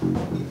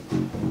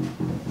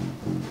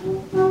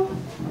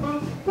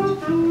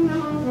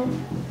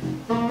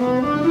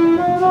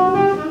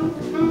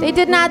 They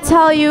did not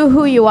tell you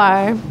who you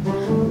are.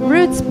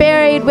 Roots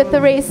buried with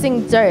the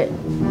racing dirt.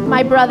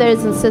 My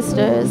brothers and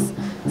sisters.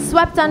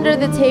 Swept under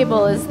the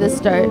table is this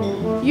dirt.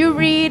 You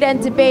read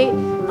and debate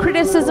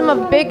criticism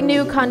of big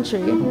new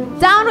country.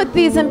 Down with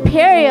these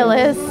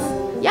imperialists.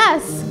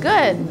 Yes,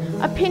 good.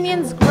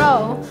 Opinions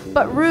grow,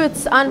 but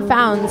roots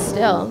unfound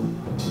still.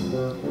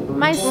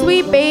 My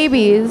sweet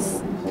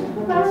babies.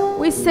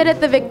 We sit at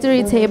the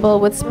victory table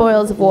with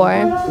spoils of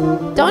war.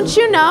 Don't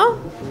you know?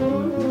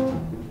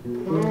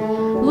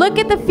 Look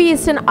at the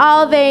feast and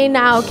all they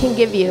now can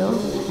give you.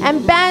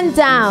 And bend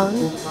down.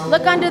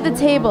 Look under the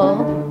table.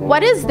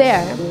 What is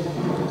there?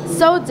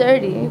 So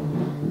dirty.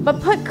 But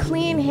put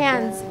clean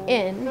hands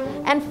in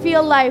and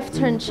feel life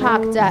turn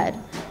chalk dead.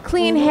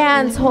 Clean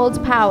hands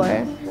hold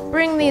power.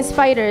 Bring these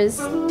fighters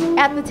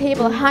at the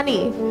table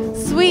honey,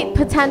 sweet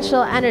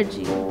potential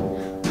energy.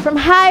 From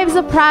hives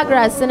of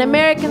progress in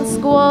American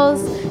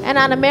schools and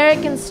on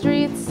American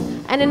streets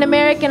and in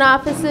American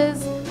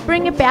offices,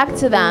 bring it back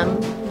to them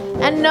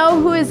and know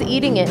who is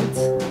eating it.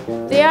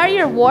 They are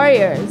your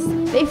warriors,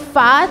 They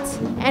fought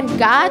and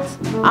got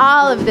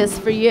all of this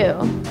for you.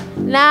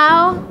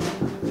 Now,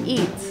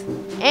 eat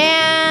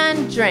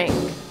and drink.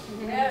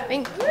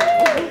 Thank you.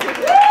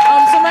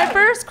 So my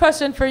first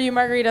question for you,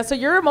 Margarita. So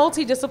you're a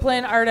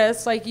multidisciplinary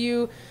artist, like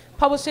you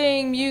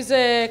publishing,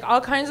 music,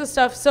 all kinds of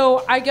stuff.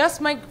 So I guess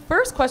my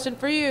first question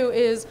for you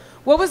is,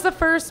 what was the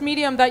first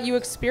medium that you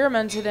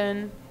experimented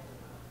in?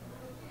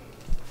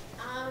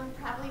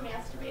 Probably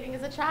masturbating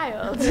as a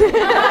child.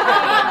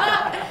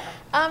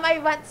 I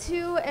went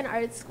to an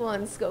art school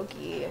in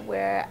Skokie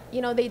where,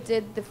 they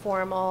did the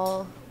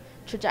formal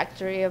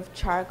trajectory of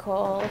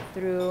charcoal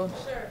through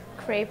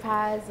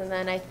crayons, and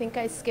then I think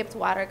I skipped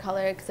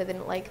watercolor because I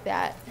didn't like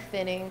that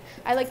thinning.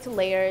 I liked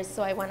layers,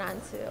 so I went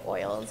on to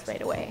oils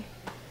right away.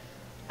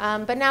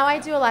 But now I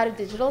do a lot of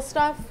digital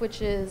stuff,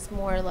 which is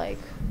more like,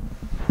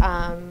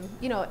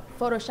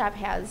 Photoshop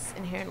has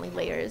inherently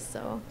layers,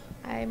 so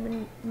I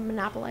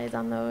monopolize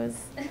on those.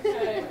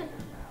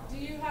 Do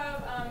you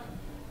have,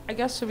 I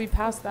guess, should we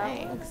pass that?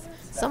 Thanks.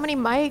 So many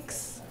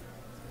mics.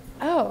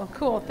 Oh,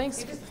 cool.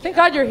 Thanks. Thank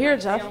God you're here,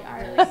 Jeff.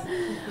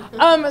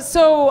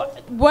 So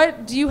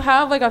what, do you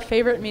have like a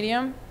favorite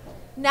medium?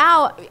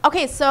 Now,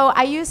 okay, so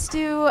I used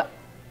to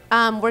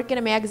work in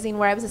a magazine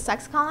where I was a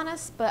sex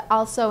columnist, but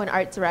also an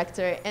art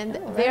director. And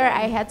there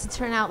I had to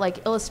turn out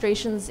like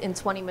illustrations in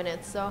 20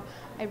 minutes. So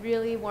I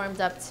really warmed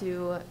up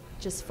to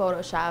just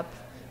Photoshop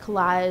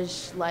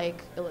collage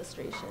like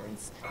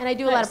illustrations. And I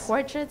do a lot of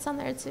portraits on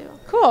there too.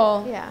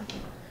 Cool. Yeah.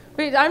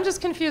 Wait, I'm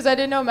just confused. I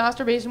didn't know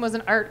masturbation was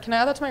an art. Can I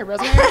add that to my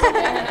resume or something?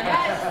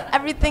 Yes.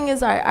 Everything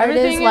is art. Art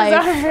Everything is is life.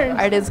 art.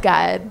 Art is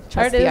God. Trust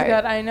Art the is art.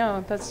 good. I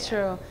know. That's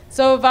true.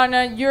 So,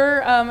 Vanya,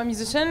 you're a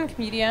musician,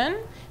 comedian.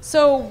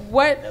 So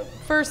what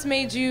first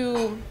made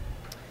you,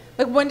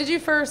 like, when did you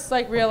first,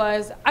 like,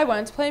 realize, I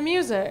wanted to play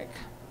music?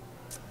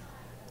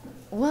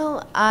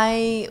 Well,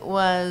 I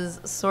was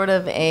sort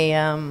of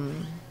a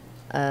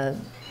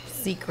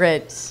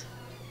secret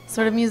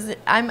sort of music.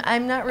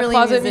 I'm not really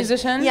closet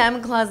musician? Yeah, I'm a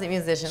closet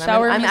musician.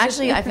 Shower I'm musician?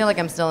 actually, I feel like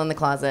I'm still in the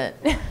closet.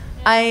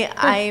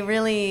 I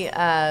really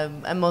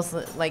I'm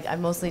mostly like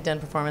I've mostly done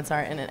performance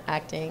art and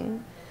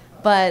acting,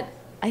 but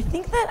I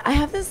think that I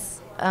have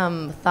this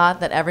thought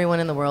that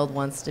everyone in the world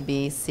wants to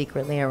be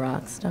secretly a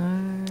rock star.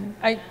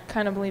 I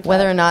kind of believe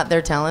Whether that. or not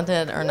they're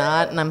talented or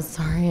not, and I'm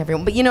sorry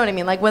everyone, but you know what I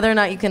mean. Like whether or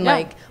not you can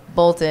like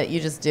bolt it, you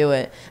just do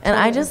it. And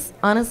I just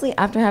honestly,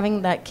 after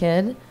having that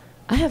kid,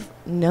 I have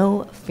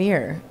no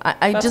fear.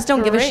 I just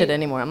don't give a shit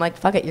anymore. I'm like,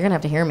 fuck it, you're gonna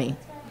have to hear me.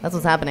 That's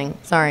what's happening.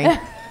 Sorry.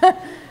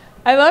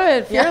 I love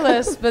it,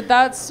 fearless, but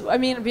that's, I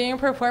mean, being a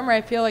performer,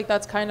 I feel like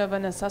that's kind of a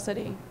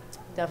necessity.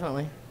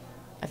 Definitely.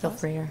 I feel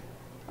freer.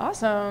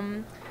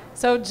 Awesome.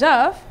 So,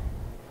 Jeff,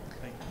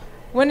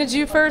 when did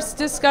you first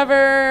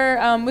discover,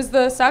 was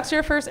the sax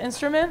your first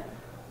instrument?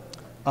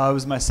 It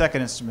was my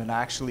second instrument.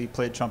 I actually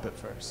played trumpet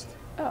first.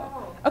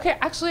 Oh. Okay,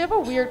 actually, I have a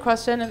weird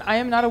question, and I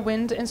am not a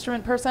wind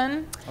instrument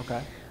person.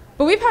 Okay.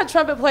 But we've had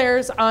trumpet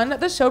players on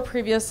the show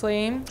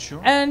previously.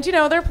 Sure. And,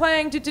 they're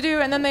playing do-do-do,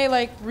 and then they,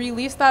 like,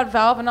 release that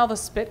valve and all the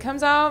spit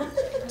comes out.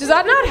 Does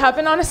that not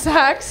happen on a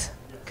sax?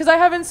 Because I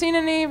haven't seen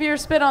any of your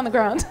spit on the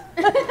ground.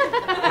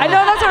 I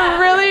know that's a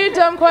really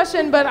dumb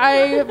question, but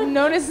I didn't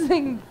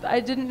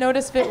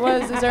notice if it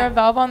was. Is there a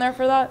valve on there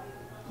for that?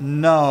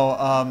 No,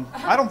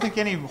 I don't think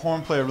any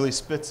horn player really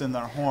spits in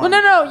their horn. Well,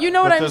 no, you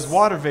know what I'm There's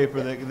water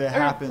vapor that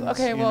happens,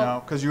 okay,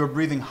 well, because you're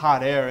breathing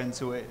hot air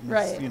into it. And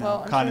right. It's,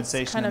 Well,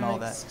 condensation and all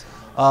mixed.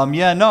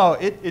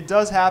 that. It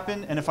does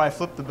happen. And if I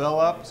flip the bell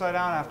upside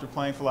down after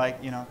playing for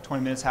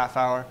 20 minutes, half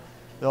hour,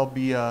 there'll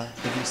be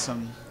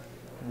some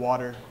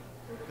water.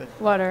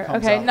 Water.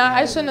 Okay. Out. No,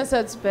 I shouldn't have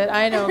said spit.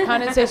 I know.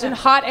 Condensation.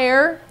 Hot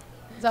air.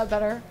 Is that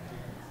better?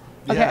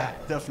 Okay. Yeah,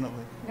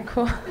 definitely.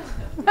 Cool.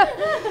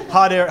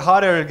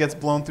 Hot air gets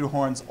blown through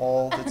horns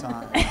all the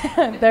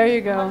time. There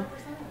you go.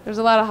 There's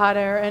a lot of hot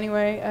air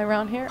anyway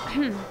around here.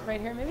 Right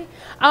here, maybe.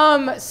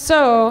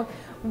 So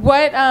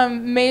what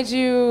made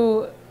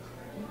you,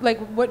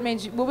 what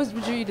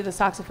drew you to the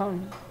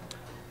saxophone?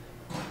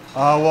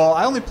 Well,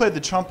 I only played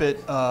the trumpet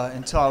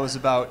until I was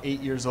about 8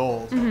 years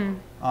old. Mm-hmm.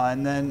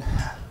 And then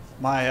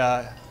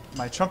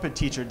my trumpet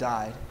teacher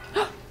died.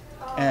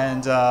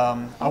 And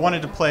I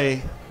wanted to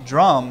play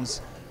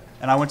drums.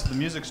 And I went to the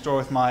music store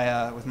with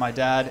my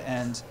dad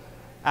and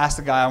asked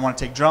the guy I want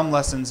to take drum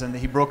lessons, and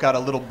he broke out a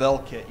little bell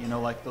kit,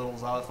 like the little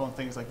xylophone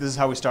things, like this is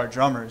how we start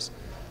drummers.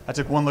 I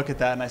took one look at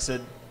that and I said,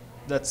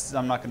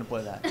 I'm not going to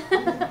play that.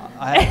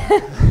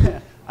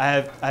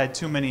 I had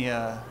too many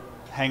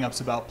hang-ups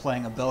about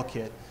playing a bell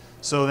kit.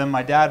 So then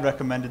my dad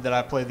recommended that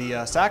I play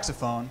the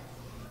saxophone,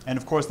 and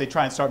of course they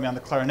try and start me on the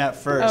clarinet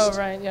first. Oh,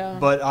 right, yeah.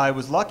 But I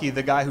was lucky.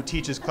 The guy who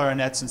teaches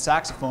clarinets and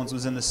saxophones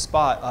was in this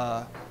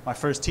spot. My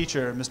first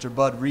teacher, Mr.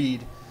 Bud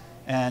Reed,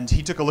 and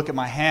he took a look at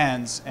my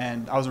hands,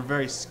 and I was a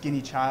very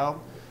skinny child.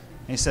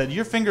 And he said,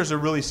 "Your fingers are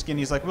really skinny."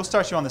 He's like, "We'll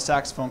start you on the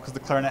saxophone because the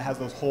clarinet has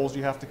those holes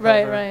you have to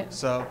cover." Right.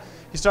 So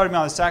he started me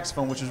on the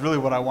saxophone, which is really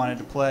what I wanted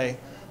to play,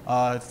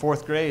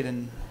 4th grade,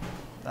 and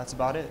that's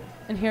about it.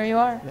 And here you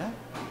are. Yeah.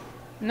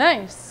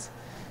 Nice.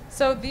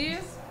 So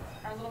these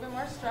are are a little bit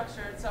more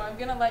structured. So I'm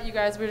going to let you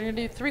guys, we're going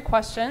to do 3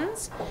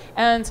 questions.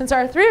 And since there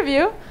are 3 of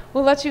you,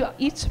 we'll let you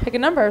each pick a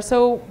number.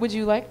 So would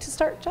you like to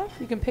start, Jeff?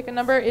 You can pick a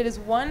number. It is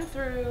 1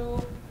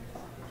 through,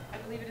 I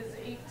believe it is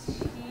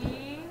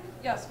 18.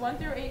 Yes, 1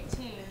 through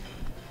 18.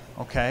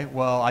 Okay,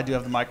 well, I do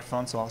have the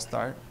microphone, so I'll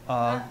start.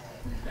 I'll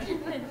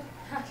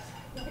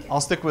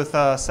stick with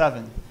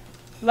 7.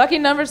 Lucky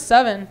number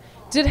 7.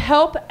 Did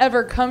help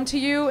ever come to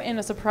you in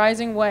a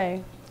surprising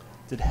way?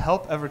 Did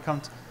help ever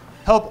come to...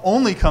 Help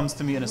only comes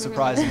to me in a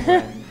surprising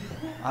way.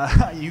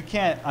 You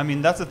can't... I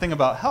mean, that's the thing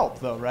about help,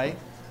 though, right?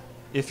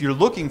 If you're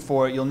looking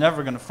for it, you're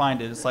never going to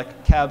find it. It's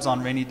like cabs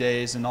on rainy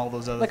days and all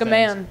those other like things.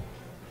 Like a man.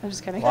 I'm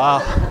just kidding. Wow.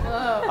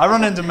 I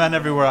run into men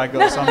everywhere I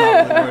go, so I'm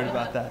not really worried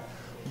about that.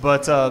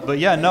 But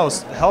yeah, no,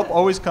 help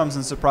always comes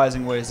in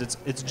surprising ways.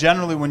 It's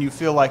generally when you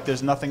feel like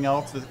there's nothing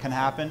else that can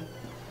happen,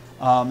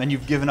 and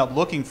you've given up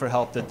looking for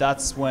help,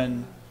 that's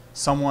when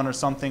someone or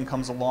something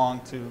comes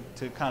along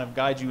to kind of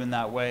guide you in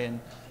that way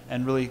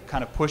and really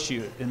kind of push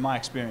you, in my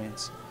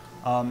experience.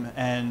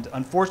 And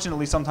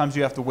unfortunately, sometimes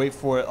you have to wait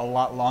for it a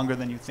lot longer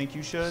than you think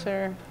you should.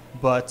 Sure.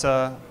 But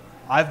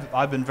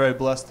I've been very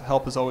blessed.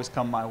 Help has always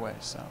come my way,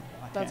 so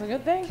that's a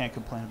good thing. Can't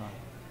complain about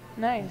it.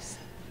 Nice.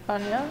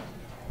 Vonia?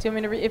 Do you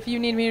want me to if you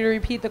need me to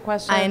repeat the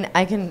question?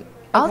 I can.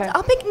 Okay.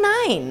 I'll pick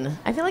 9.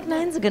 I feel like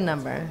 9's a good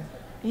number.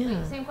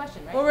 Yeah. Same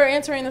question, right? Well, we're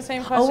answering the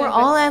same question. Oh, we're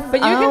all at. But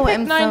you can pick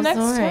I'm 9 so next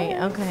sorry.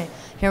 time. Okay,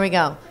 here we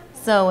go.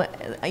 So,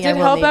 Did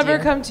help ever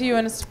come to you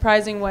in a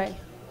surprising way?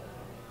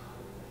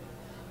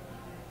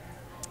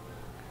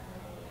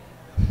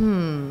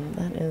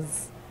 That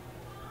is.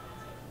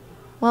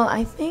 Well,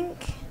 I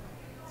think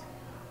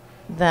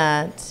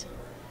that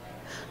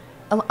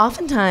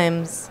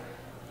oftentimes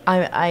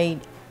I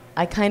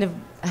kind of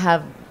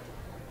have.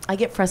 I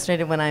get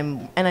frustrated when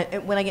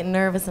when I get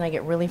nervous and I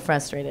get really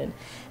frustrated,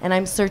 and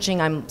I'm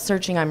searching, I'm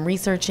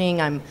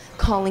researching, I'm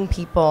calling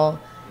people,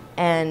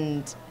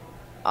 and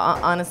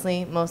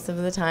honestly, most of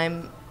the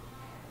time,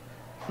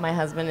 my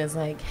husband is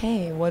like,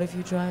 "Hey, what if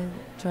you try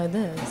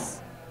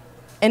this?"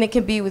 And it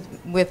could be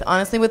with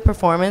honestly with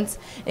performance,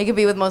 it could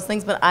be with most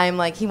things, but I'm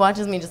like, he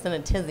watches me just in a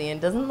tizzy and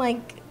doesn't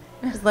like,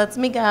 just lets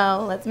me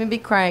go, lets me be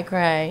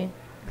cry,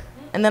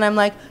 and then I'm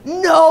like,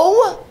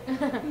 no,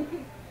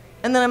 and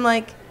then I'm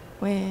like,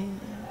 wait,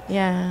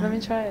 yeah. Let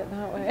me try it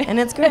that way. And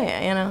it's great,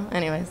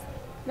 anyways.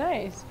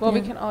 Nice. Well,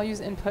 Yeah. we can all use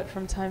input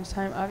from time to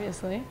time,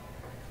 obviously.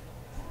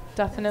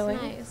 Definitely.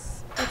 That's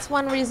nice. That's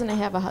one reason I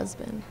have a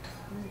husband.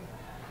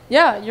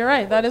 Yeah, you're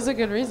right. That is a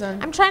good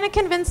reason. I'm trying to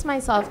convince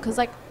myself because,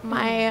 like,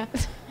 my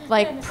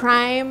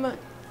prime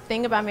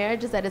thing about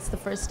marriage is that it's the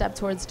first step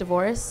towards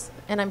divorce,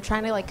 and I'm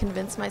trying to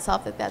convince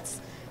myself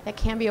that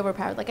can be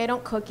overpowered. Like, I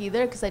don't cook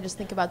either because I just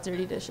think about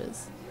dirty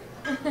dishes.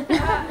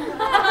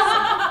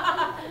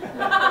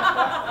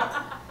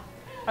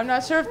 I'm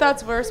not sure if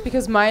that's worse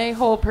because my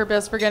whole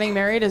purpose for getting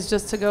married is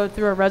just to go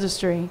through a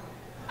registry.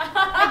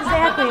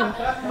 Exactly.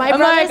 My I'm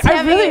brother's like, I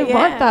having really it,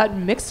 want yeah. that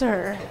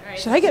mixer. Right,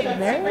 Should I get super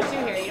married? two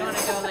here. You don't want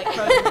to go like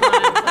pros and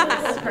cons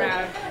of this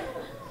crowd.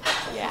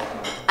 Yeah.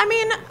 I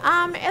mean,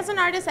 as an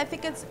artist, I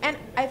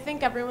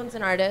think everyone's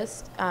an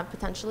artist,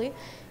 potentially.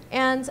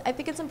 And I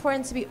think it's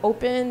important to be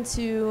open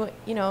to,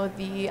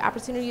 the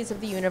opportunities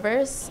of the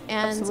universe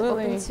and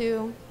Absolutely. open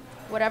to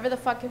whatever the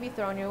fuck can be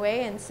thrown your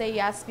way and say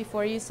yes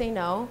before you say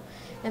no.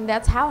 And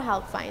that's how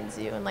help finds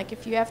you. And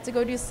if you have to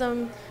go do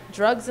some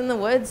drugs in the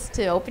woods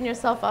to open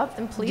yourself up,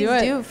 then please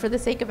do for the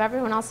sake of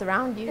everyone else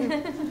around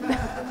you.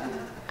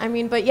 I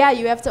mean, but yeah,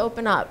 you have to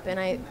open up. And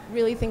I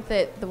really think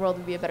that the world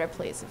would be a better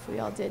place if we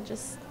all did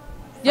just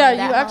Yeah, find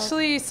that you help.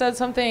 actually said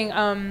something.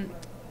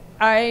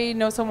 I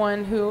know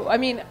someone who,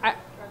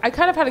 I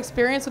kind of had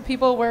experience with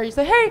people where you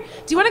say, hey,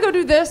 do you want to go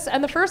do this?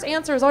 And the first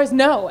answer is always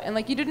no. And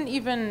you didn't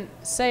even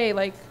say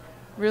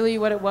really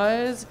what it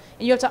was.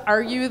 And you have to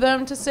argue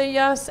them to say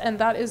yes. And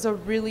that is a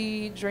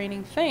really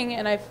draining thing.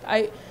 And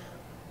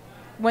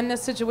when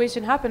this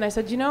situation happened, I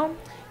said,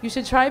 you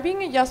should try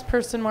being a yes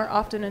person more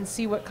often and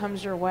see what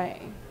comes your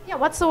way. Yeah,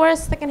 what's the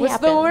worst that can happen?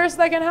 What's the worst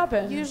that can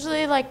happen?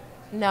 Usually,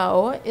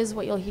 no is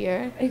what you'll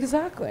hear.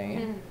 Exactly.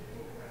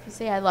 If you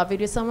say I love you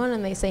to someone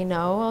and they say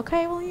no,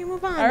 okay, well, you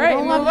move on. All You right,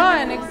 don't love move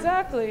me. on.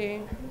 Exactly.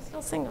 I'm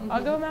still single.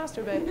 I'll go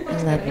masturbate.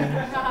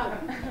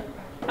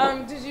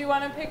 Did you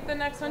want to pick the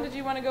next one? Did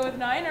you want to go with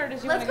 9 or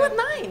did you Let's want go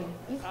to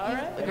with 9. All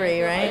right.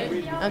 Agree, right?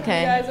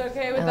 Okay. You guys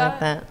okay with I that? like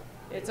that.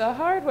 It's a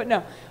hard one.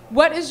 No.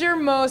 What is your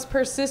most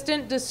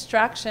persistent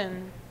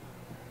distraction?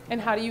 And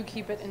how do you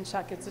keep it in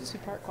check? It's a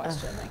 2-part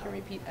question. I can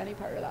repeat any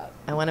part of that.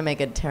 I want to make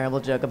a terrible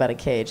joke about a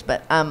cage,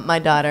 but my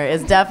daughter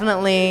is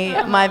definitely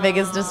my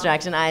biggest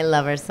distraction. I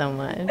love her so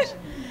much.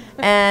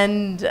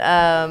 And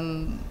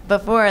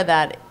before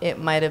that, it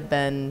might have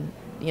been,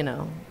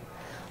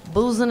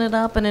 boozing it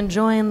up and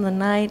enjoying the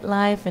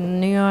nightlife in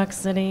New York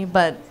City,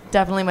 but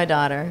definitely my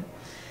daughter.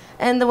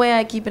 And the way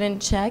I keep it in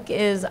check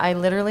is I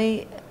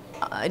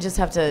just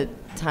have to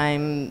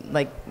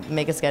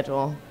make a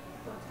schedule.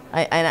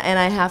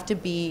 I have to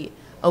be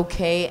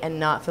okay and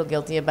not feel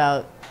guilty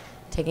about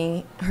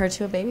taking her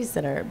to a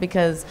babysitter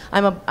because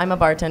I'm a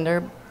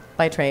bartender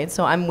by trade,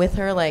 so I'm with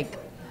her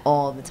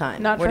all the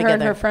time. Not We're for her and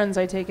together. her friends,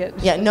 I take it.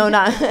 Yeah, no,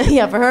 not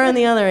yeah, for her and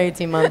the other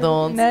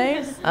 18-month-olds.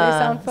 Nice. They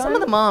sound fun. Some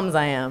of the moms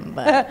I am,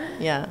 but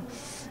yeah.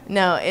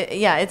 No,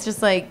 it's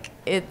just like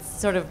it's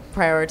sort of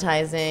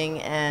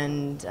prioritizing,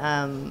 and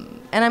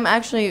I'm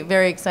actually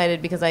very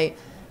excited because I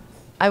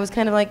was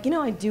kind of like,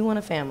 I do want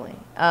a family,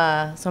 so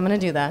I'm gonna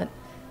do that,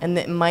 and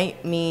it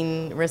might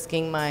mean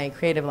risking my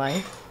creative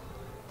life,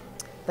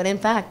 but in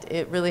fact,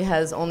 it really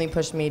has only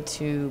pushed me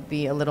to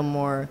be a little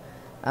more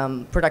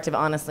productive,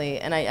 honestly,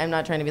 and I'm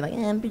not trying to be like,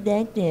 I'm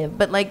productive,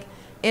 but like,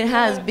 it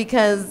has,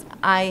 because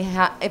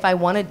if I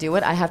want to do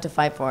it, I have to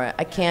fight for it.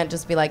 I can't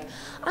just be like,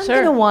 I'm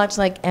going to watch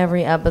like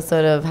every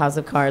episode of House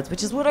of Cards,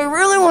 which is what I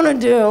really want to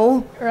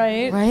do.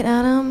 Right. Right,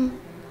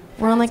 Adam?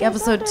 We're on like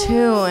episode 2,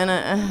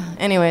 and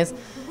anyways.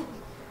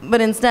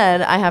 But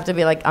instead, I have to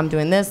be like, I'm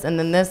doing this, and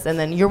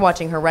then you're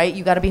watching her, right?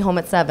 You got to be home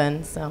at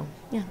 7, so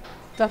yeah.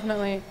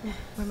 Definitely. Yeah.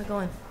 Where am I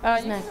going?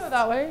 You can go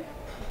that way.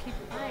 Keep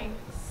it going.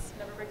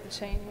 Never break the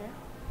chain here.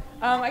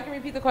 I can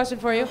repeat the question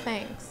for you.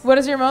 Thanks. What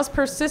is your most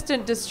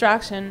persistent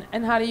distraction,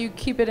 and how do you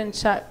keep it in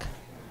check?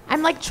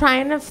 I'm like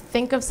trying to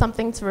think of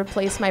something to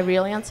replace my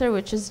real answer,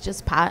 which is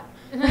just pot.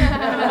 But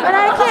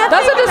I can't.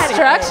 That's think a of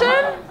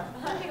distraction?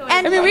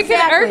 And I mean, we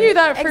can argue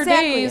that for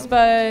days,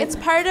 but... It's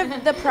part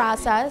of the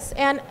process.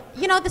 And,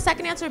 the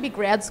second answer would be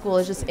grad school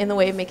is just in the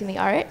way of making the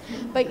art.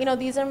 But,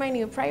 these are my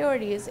new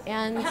priorities.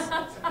 And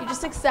you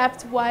just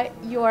accept what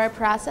your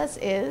process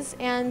is,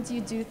 and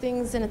you do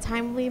things in a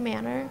timely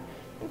manner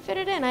and fit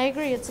it in. I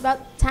agree. It's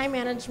about time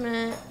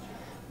management.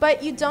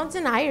 But you don't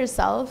deny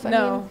yourself. I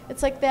mean,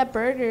 it's like that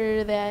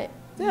burger that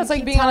it's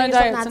like being on a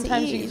diet.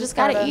 Sometimes you just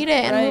gotta eat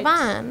it and move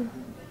on.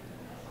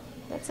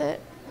 That's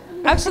it.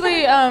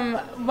 Actually,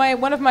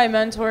 one of my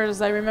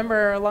mentors, I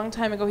remember a long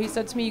time ago, he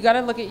said to me, you got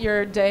to look at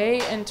your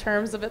day in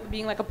terms of it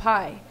being like a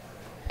pie.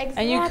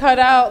 Exactly. And you cut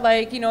out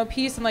like, a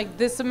piece, and like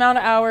this amount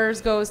of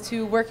hours goes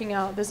to working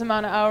out. This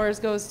amount of hours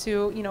goes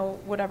to,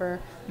 whatever,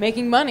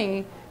 making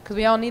money, because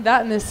we all need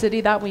that in this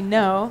city, that we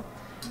know.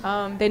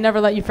 They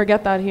never let you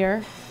forget that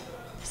here.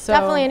 So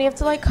definitely, and you have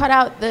to like cut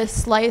out the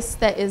slice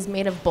that is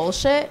made of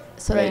bullshit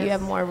so that you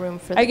have more room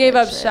for the I gave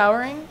up shit.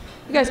 Showering.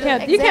 You guys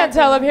can't, you can't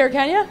tell up here,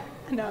 can you?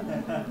 No.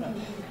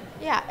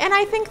 Yeah, and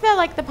I think that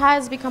like the pie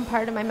has become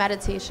part of my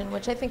meditation,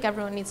 which I think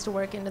everyone needs to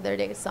work into their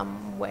day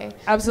some way.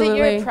 Absolutely.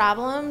 That your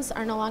problems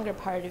are no longer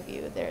part of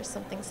you. There's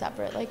something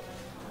separate. Like,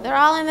 they're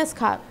all in this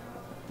cup.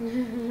 I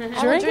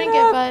don't drink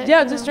it, but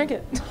just drink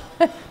it.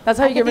 That's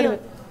how you get rid of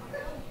it.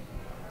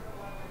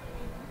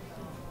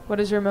 What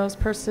is your most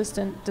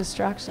persistent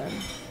distraction?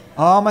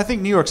 I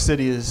think New York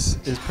City is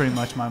pretty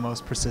much my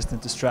most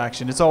persistent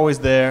distraction. It's always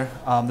there.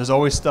 There's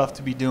always stuff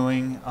to be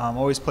doing.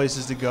 Always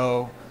places to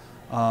go.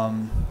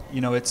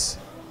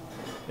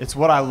 It's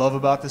what I love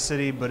about the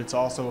city, but it's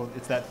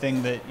that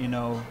thing that you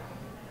don't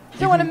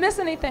want to miss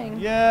anything.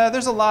 Yeah,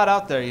 there's a lot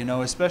out there,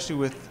 especially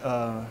with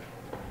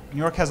New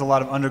York has a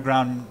lot of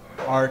underground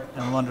art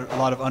and a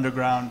lot of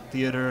underground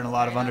theater and a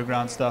lot of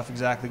underground stuff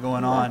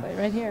going on.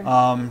 Right here.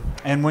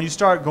 And when you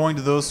start going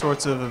to those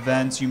sorts of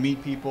events, you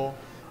meet people,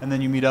 and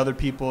then you meet other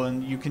people,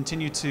 and you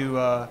continue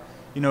to,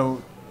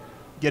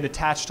 get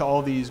attached to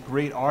all these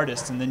great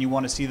artists, and then you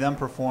want to see them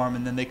perform,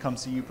 and then they come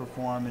see you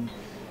perform,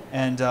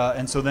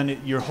 and so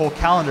then your whole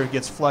calendar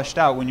gets fleshed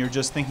out when you're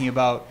just thinking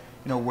about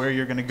where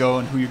you're going to go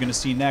and who you're going to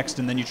see next,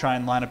 and then you try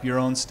and line up your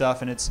own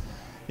stuff, and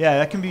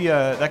that can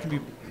be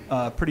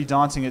pretty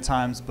daunting at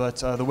times, but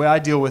the way I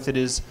deal with it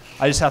is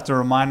I just have to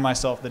remind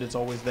myself that it's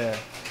always there.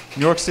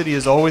 New York City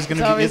is always going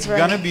to be, it's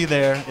going to be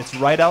there. It's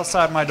right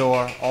outside my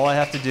door. All I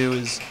have to do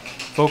is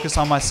focus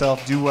on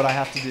myself, do what I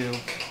have to do,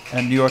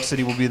 and New York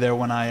City will be there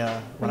when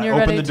I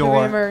open the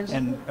door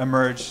and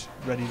emerge,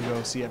 ready to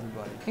go see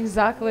everybody.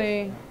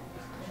 Exactly.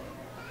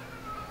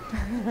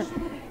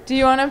 Do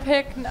you want to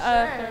pick?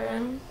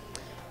 Sure.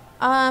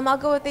 I'll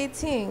go with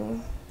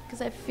 18,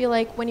 because I feel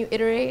like when you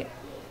iterate,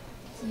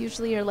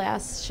 usually your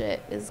last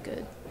shit is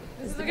good.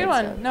 This is a good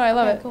one. Stuff. No, I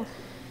love it. Cool.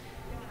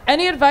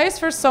 Any advice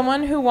for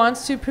someone who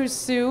wants to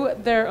pursue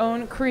their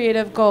own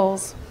creative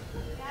goals?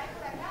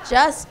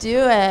 Just do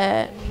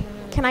it.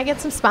 Can I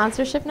get some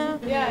sponsorship now?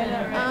 Yeah, I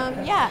know,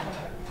 right? Yeah.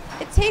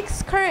 It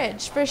takes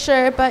courage, for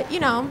sure, but,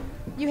 you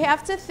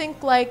have to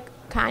think like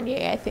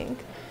Kanye, I think.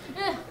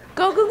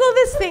 Go Google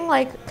this thing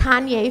like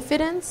Kanye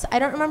Fiddance. I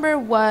don't remember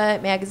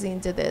what magazine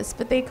did this,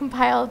 but they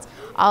compiled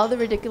all the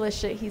ridiculous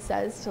shit he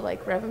says to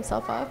like rev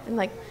himself up. And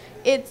like,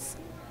 it's,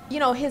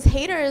 his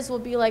haters will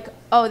be like,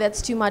 oh,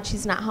 that's too much,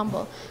 he's not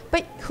humble.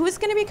 But who's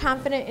going to be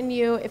confident in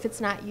you if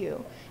it's not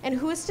you? And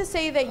who's to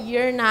say that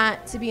you're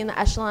not to be in the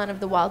echelon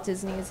of the Walt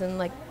Disneys and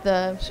like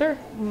the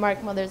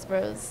Mark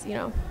Mothersbaugh, is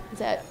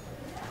that...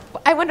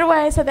 I wonder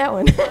why I said that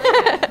one.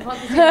 But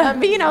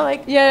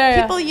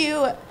people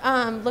you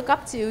look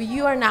up to,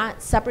 you are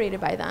not separated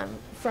by them,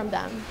 from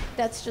them.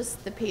 That's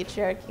just the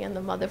patriarchy and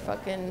the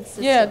motherfucking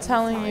system.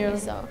 Telling you.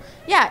 So,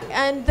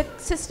 and the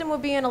system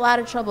would be in a lot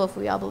of trouble if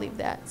we all believed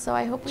that. So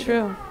I hope we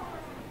do.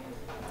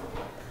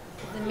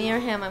 The me or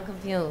him, I'm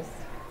confused.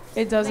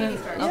 It doesn't.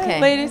 Ladies first.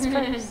 Okay. Ladies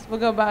first. We'll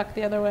go back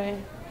the other way.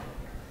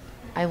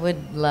 I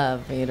would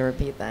love for you to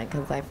repeat that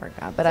because I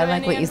forgot. But So I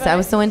like what any you said. I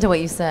was so into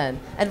what you said.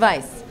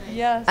 Advice.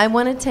 Yes. I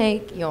want to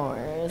take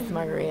yours,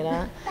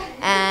 Margarita.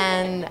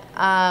 And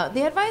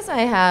the advice I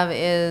have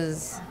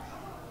is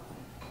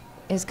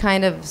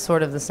kind of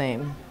sort of the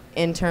same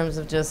in terms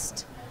of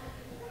just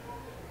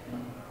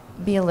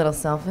be a little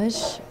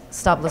selfish.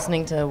 Stop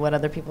listening to what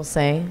other people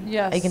say.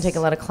 Yes. You can take a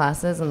lot of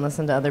classes and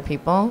listen to other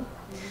people,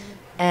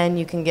 and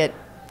you can get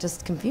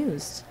just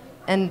confused.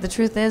 And the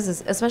truth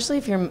is especially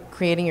if you're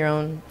creating your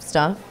own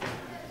stuff,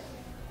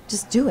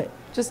 just do it.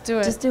 Just do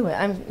it. Just do it.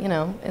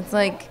 It's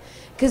like,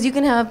 because you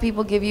can have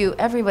people give you,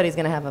 everybody's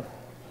going to have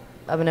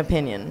an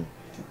opinion.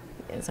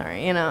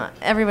 Sorry,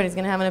 everybody's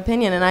going to have an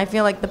opinion. And I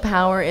feel like the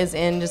power is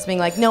in just being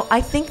like, no, I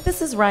think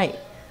this is right.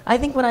 I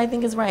think what I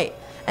think is right.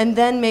 And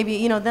then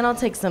maybe, then I'll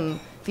take some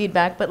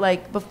feedback. But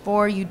like,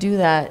 before you do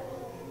that,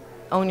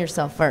 own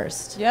yourself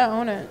first. Yeah,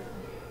 own it.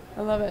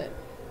 I love it.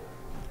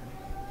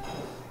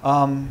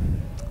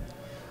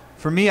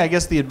 For me, I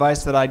guess the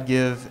advice that I'd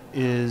give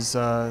is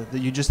that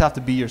you just have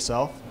to be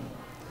yourself.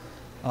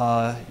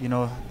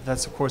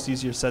 That's of course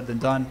easier said than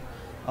done.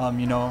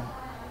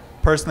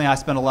 Personally, I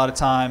spend a lot of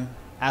time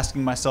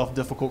asking myself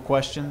difficult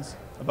questions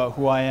about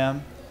who I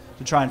am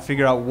to try and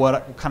figure out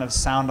what kind of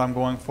sound I'm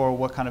going for,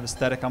 what kind of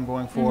aesthetic I'm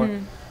going for.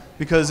 Mm-hmm.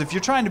 Because if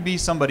you're trying to be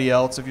somebody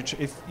else,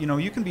 if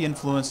you can be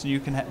influenced and you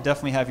can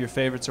definitely have your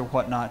favorites or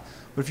whatnot,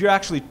 but if you're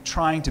actually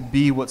trying to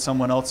be what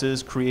someone else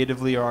is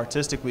creatively or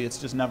artistically, it's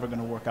just never going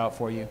to work out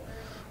for you.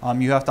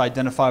 You have to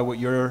identify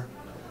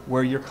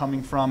where you're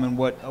coming from and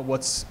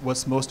what's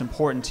most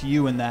important to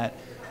you in that.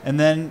 And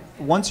then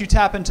once you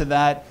tap into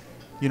that,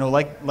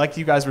 like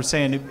you guys were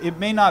saying, it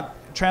may not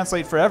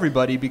translate for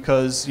everybody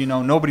because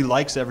nobody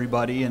likes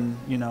everybody, and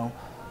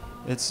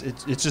it's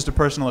just a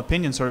personal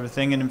opinion sort of a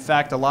thing. And in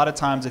fact, a lot of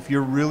times if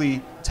you're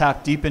really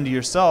tapped deep into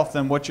yourself,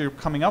 then what you're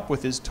coming up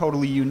with is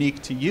totally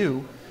unique to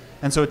you.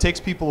 And so it takes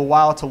people a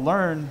while to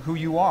learn who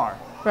you are.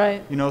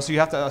 Right. So you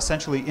have to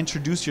essentially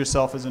introduce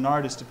yourself as an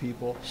artist to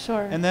people.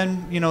 Sure. And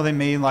then, they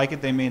may like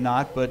it, they may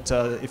not, but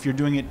if you're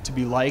doing it to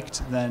be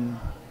liked, then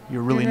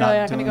you're really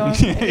not going doing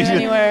to go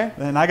anywhere.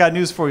 Then I got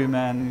news for you,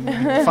 man.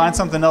 Find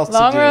something else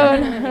Long to do.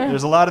 road.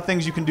 There's a lot of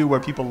things you can do where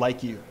people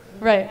like you.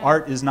 Right.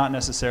 Art is not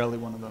necessarily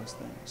one of those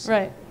things.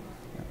 Right.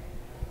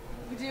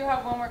 We do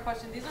have one more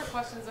question. These are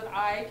questions that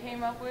I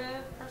came up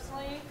with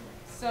personally.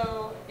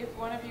 So if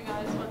one of you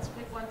guys wants to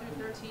pick 1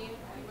 through 13,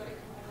 anybody can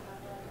pick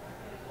that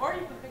one. Or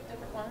you can pick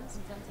different ones.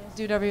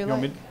 Do whatever you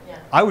like. Yeah.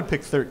 I would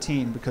pick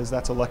 13 because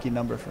that's a lucky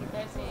number for me.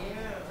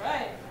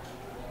 Right.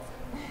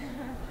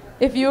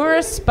 If you were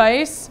a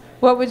spice,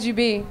 what would you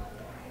be?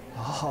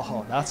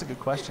 Oh, that's a good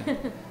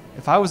question.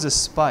 If I was a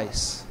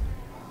spice,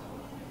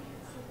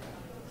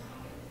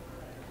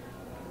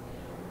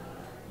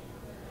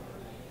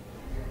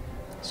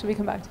 should we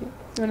come back to you?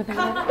 You want to think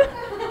about it?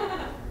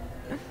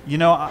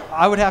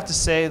 I would have to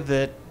say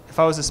that if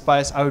I was a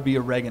spice, I would be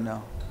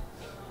oregano.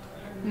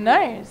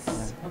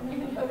 Nice.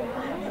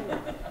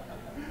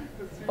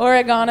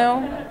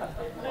 Oregano.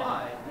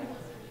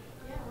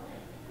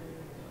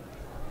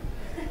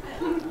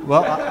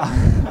 Well,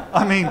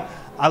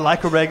 I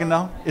like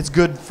oregano. It's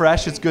good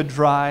fresh. It's good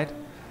dried.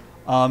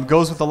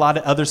 Goes with a lot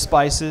of other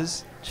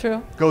spices.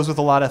 True. Goes with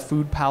a lot of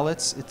food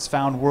palettes. It's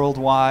found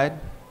worldwide.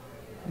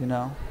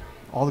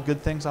 All the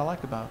good things I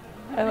like about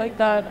it. I like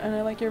that, and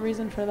I like your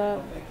reason for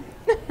that.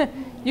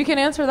 You can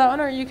answer that one,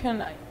 or you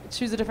can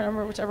choose a different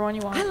number, whichever one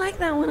you want. I like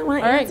that one. I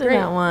want to All right, answer great.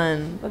 that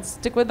one. Let's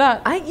stick with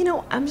that.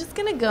 I'm just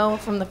going to go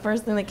from the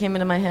first thing that came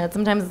into my head.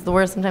 Sometimes it's the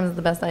worst, sometimes it's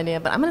the best idea.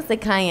 But I'm going to say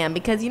cayenne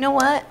because you know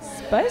what?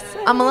 Spicy.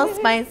 I'm a little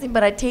spicy,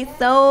 but I taste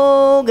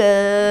so good.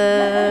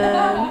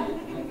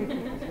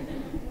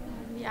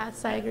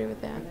 Yes, I agree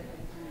with that.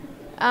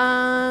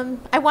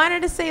 I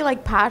wanted to say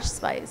like posh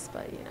spice,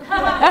 but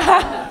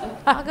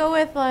I'll go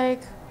with like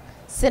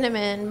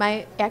cinnamon.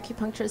 My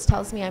acupuncturist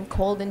tells me I'm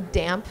cold and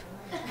damp.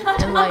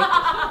 And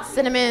like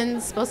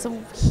cinnamon's supposed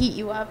to heat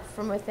you up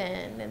from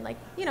within, and like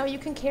you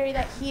can carry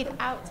that heat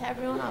out to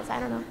everyone else. I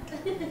don't know.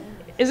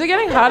 Is it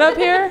getting hot up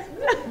here?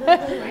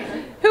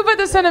 Who put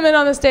the cinnamon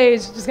on the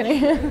stage? Just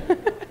kidding.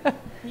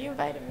 You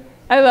invited me.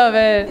 I love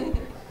it.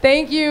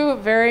 Thank you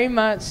very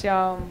much,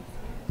 y'all.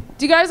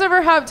 Do you guys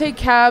ever take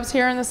cabs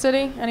here in the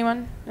city?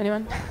 Anyone?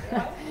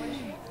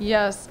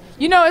 Yes.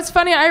 It's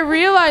funny. I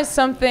realized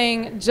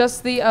something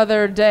just the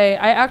other day.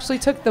 I actually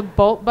took the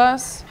Bolt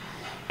bus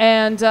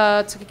and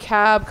took a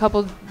cab a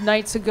couple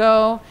nights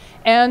ago.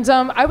 And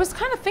I was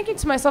kind of thinking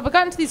to myself, I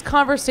got into these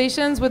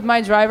conversations with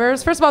my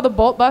drivers. First of all, the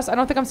Bolt bus, I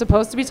don't think I'm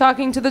supposed to be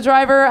talking to the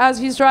driver as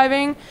he's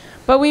driving.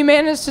 But we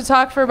managed to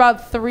talk for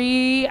about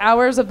 3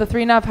 hours of the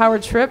 3.5-hour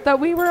trip that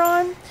we were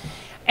on.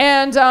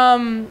 And,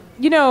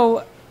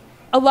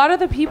 a lot of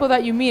the people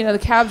that you meet, the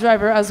cab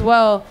driver as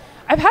well,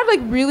 I've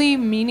had really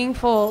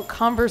meaningful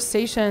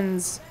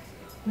conversations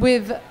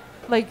with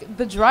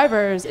the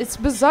drivers. It's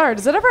bizarre.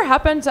 Does that ever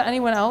happen to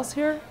anyone else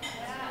here?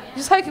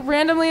 Just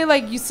randomly,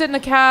 you sit in a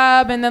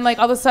cab and then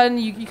all of a sudden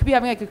you could be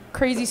having a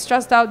crazy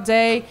stressed out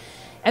day,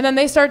 and then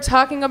they start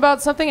talking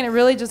about something and it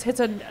really just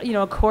hits a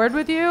chord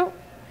with you.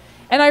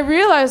 And I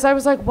realized, I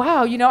was like,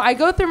 wow, you know, I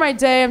go through my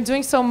day, I'm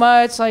doing so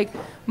much, like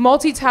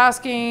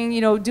multitasking,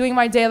 you know, doing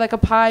my day like a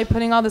pie,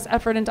 putting all this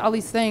effort into all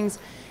these things.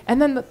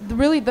 And then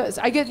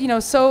I get, you know,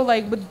 so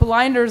like with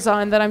blinders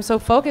on that I'm so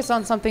focused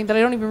on something that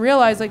I don't even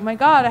realize, like, my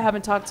God, I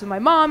haven't talked to my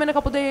mom in a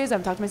couple days, I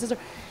haven't talked to my sister.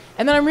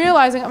 And then I'm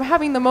realizing I'm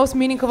having the most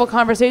meaningful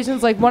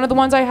conversations. Like one of the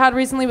ones I had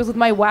recently was with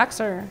my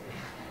waxer,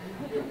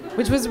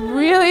 which was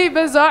really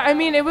bizarre. I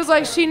mean, it was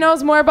like she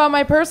knows more about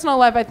my personal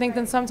life, I think,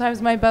 than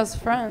sometimes my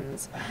best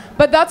friends.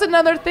 But that's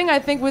another thing, I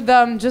think, with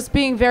just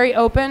being very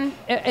open.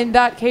 In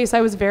that case,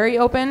 I was very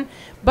open.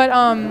 But,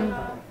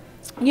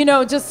 you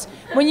know, just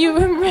when you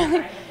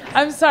really...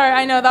 I'm sorry,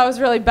 I know that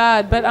was really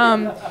bad. But,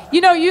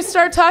 you know, you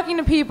start talking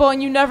to people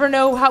and you never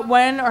know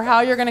when or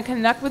how you're going to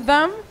connect with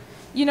them.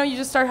 You know, you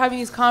just start having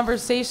these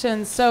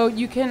conversations. So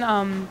you can...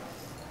 oh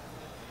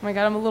my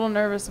God, I'm a little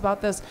nervous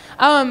about this.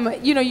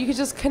 You know, you could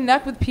just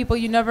connect with people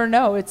you never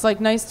know. It's like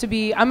nice to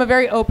be, I'm a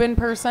very open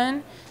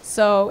person,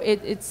 so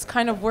it's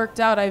kind of worked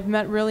out. I've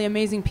met really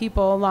amazing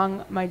people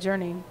along my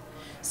journey.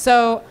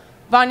 So,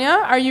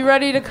 Vonia, are you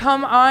ready to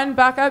come on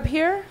back up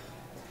here?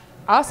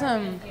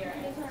 Awesome.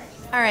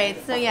 All right,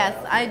 so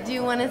yes, I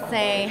do want to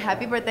say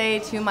happy birthday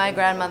to my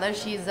grandmother.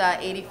 She's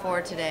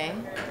 84 today.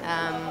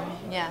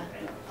 Yeah.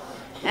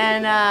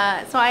 And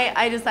so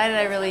I decided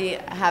I really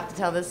have to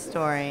tell this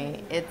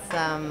story. It's,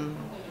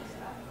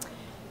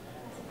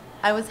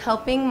 I was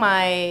helping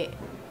my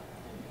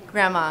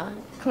grandma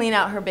clean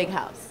out her big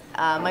house.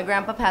 My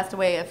grandpa passed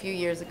away a few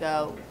years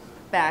ago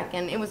back,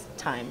 and it was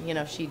time. You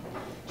know, she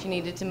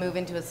needed to move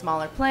into a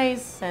smaller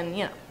place, and,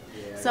 you know.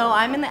 So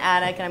I'm in the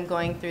attic, and I'm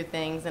going through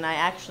things, and I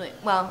actually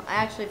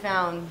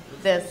found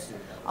this.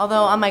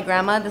 Although on my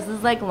grandma, this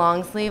is like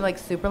long sleeve, like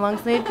super long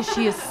sleeve, because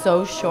she is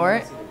so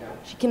short.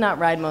 She cannot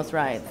ride most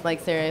rides.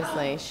 Like,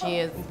 seriously, she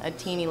is a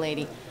teeny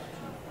lady.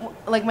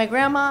 Like, my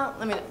grandma,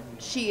 I mean,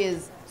 she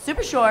is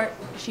super short.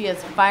 She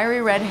has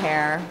fiery red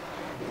hair.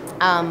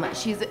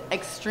 She's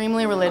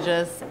extremely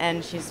religious,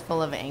 and she's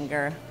full of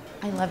anger.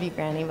 I love you,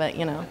 Granny, but,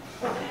 you know,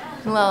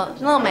 she's a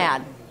little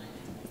mad.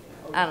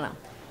 I don't know.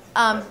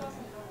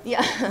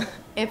 Yeah,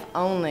 if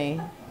only.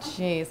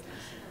 Jeez.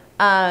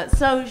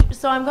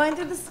 So I'm going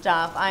through the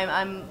stuff.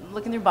 I'm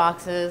looking through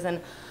boxes,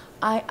 and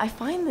I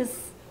find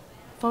this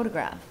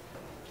photograph.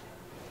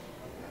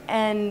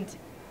 And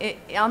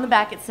on the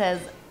back it says,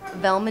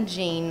 Velma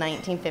Jean,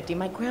 1950.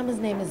 My grandma's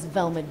name is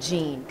Velma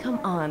Jean. Come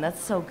on, that's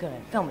so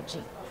good. Velma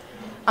Jean.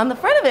 On the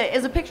front of it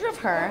is a picture of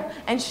her,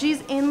 and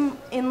she's in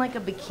like a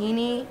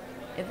bikini,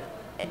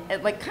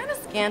 like kind of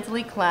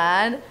scantily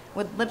clad,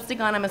 with lipstick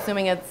on. I'm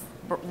assuming it's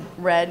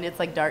red. It's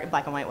like dark,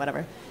 black and white,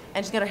 whatever.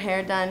 And she's got her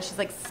hair done. She's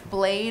like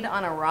splayed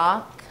on a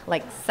rock,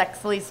 like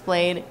sexily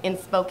splayed in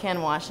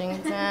Spokane,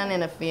 Washington,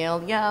 in a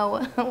field.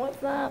 Yo,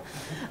 what's up?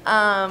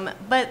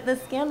 But the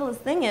scandalous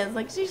thing is,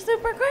 like, she's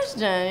super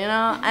Christian, you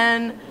know?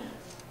 And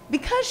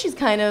because she's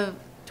kind of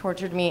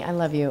tortured me, I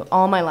love you,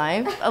 all my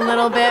life, a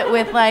little bit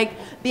with, like,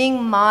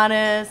 being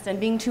modest and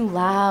being too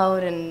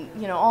loud and,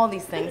 you know, all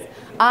these things,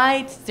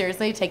 I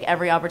seriously take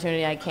every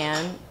opportunity I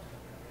can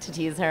to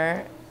tease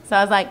her. So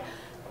I was like,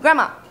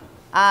 Grandma,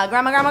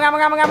 Grandma,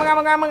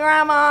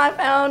 I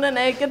found a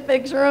naked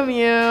picture of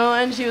you.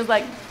 And she was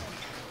like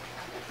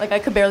I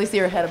could barely see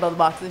her head above the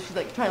boxes. She's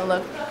like trying to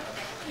look.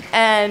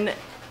 And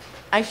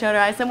I showed her,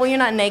 I said, well, you're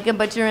not naked,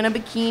 but you're in a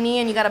bikini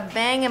and you got a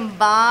banging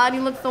bod.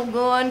 You look so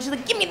good. And she's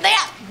like, give me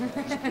that.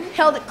 She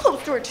held it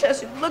close to her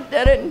chest. She looked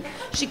at it and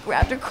she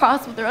grabbed her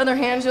cross with her other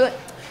hand. She was like,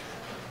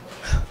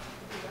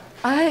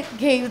 I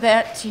gave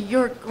that to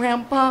your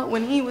grandpa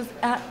when he was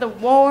at the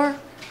war.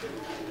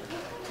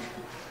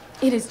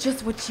 It is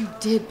just what you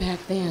did back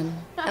then.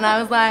 And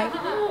I was like,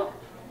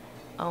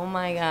 oh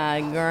my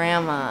God,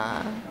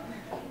 Grandma.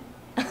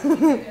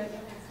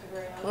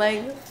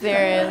 Like,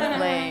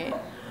 seriously.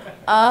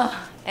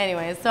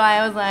 Anyways, so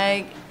I was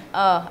like,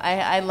 oh,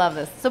 I love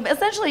this. So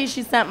essentially,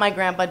 she sent my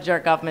grandpa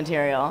jerk-off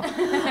material.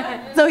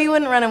 So he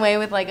wouldn't run away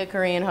with like a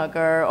Korean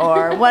hooker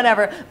or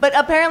whatever. But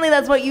apparently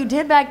that's what you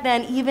did back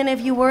then, even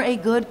if you were a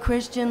good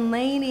Christian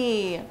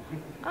lady.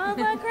 I was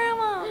like,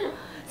 Grandma.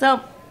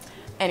 So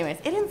anyways,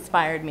 it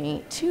inspired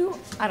me to,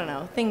 I don't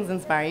know, things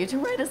inspire you to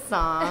write a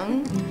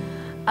song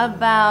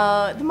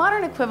about the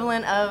modern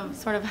equivalent of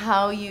sort of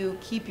how you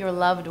keep your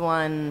loved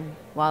one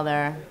while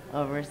they're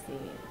overseas.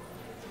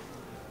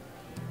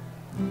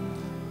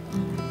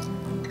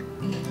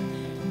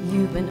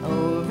 You've been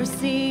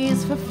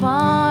overseas for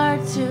far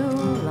too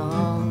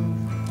long.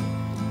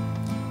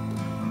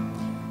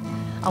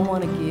 I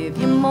want to give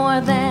you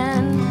more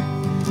than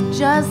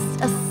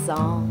just a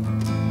song.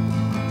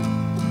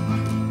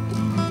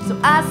 So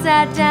I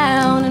sat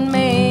down and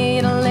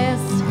made a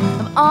list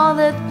of all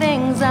the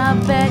things I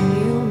bet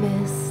you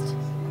missed.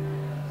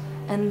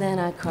 And then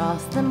I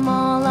crossed them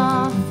all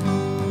off,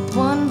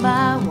 one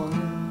by one.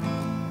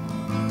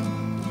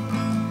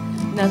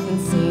 Nothing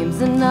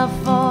seems enough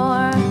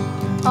for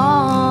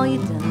all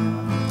you've done.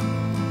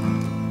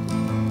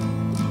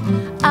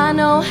 I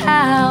know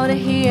how to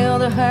heal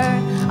the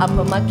hurt. I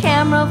put my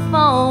camera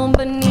phone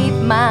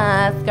beneath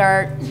my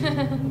skirt.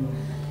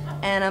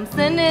 And I'm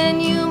sending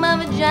you my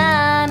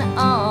vagina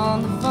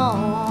on the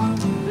phone.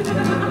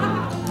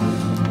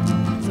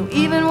 So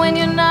even when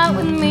you're not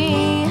with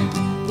me,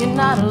 you're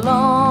not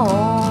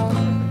alone.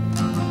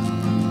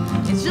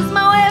 It's just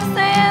my way of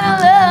saying I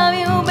love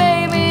you,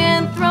 baby,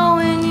 and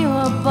throwing you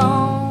a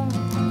bone.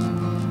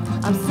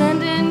 I'm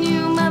sending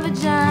you my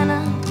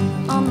vagina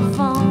on the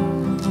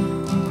phone.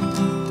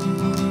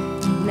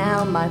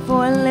 Now my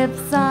 4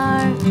 lips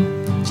are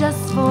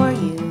just for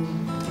you.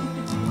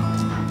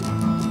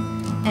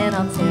 And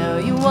I'll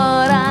tell you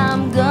what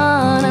I'm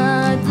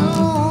gonna do.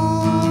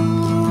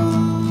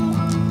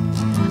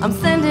 I'm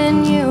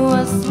sending you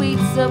a sweet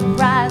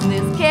surprise,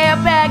 this care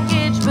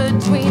package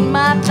between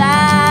my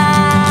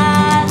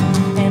thighs.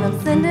 And I'm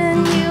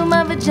sending you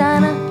my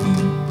vagina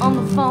on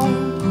the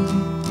phone.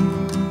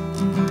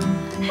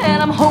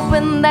 And I'm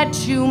hoping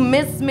that you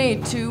miss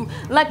me too.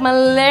 Like my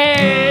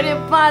lady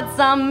parts,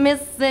 I'm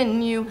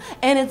missing you.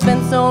 And it's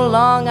been so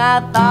long, I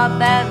thought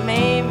that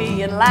maybe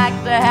you'd like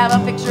to have a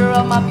picture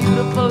of my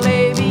beautiful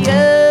labia.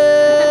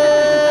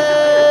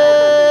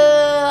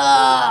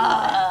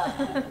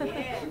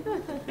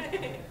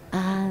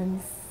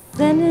 I'm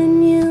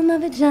sending you my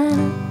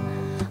vagina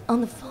on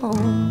the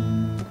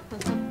phone.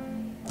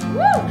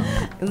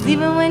 'Cause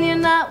even when you're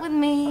not with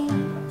me,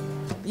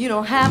 you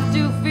don't have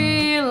to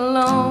feel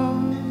alone.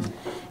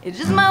 It's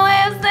just my way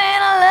of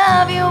saying I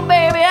love you,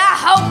 baby. I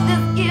hope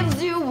this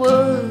gives you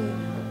wood.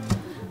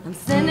 I'm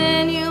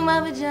sending you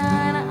my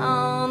vagina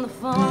on the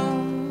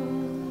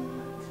phone.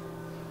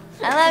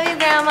 I love you,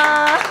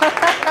 Grandma.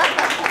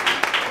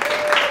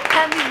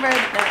 Happy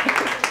birthday.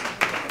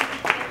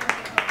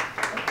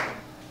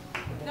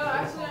 No,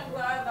 actually, I'm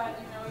glad that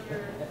you're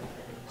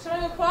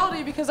showing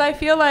equality, because I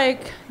feel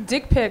like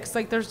dick pics,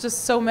 like there's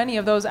just so many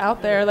of those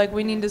out there. Like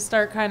we need to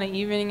start kind of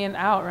evening it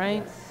out,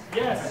 right?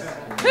 Yes.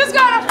 Who's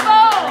got a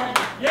phone?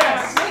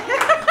 Yes.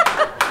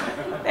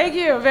 Thank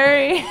you.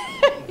 Very,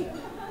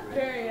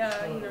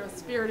 very,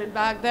 spirited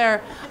back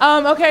there.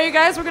 Okay, you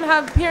guys, we're gonna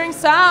have Pearring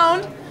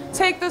Sound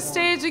take the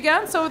stage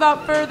again. So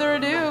without further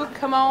ado,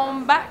 come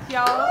on back,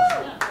 y'all.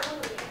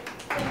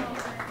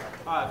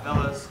 All right,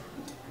 fellas.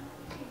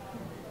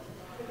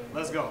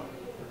 Let's go.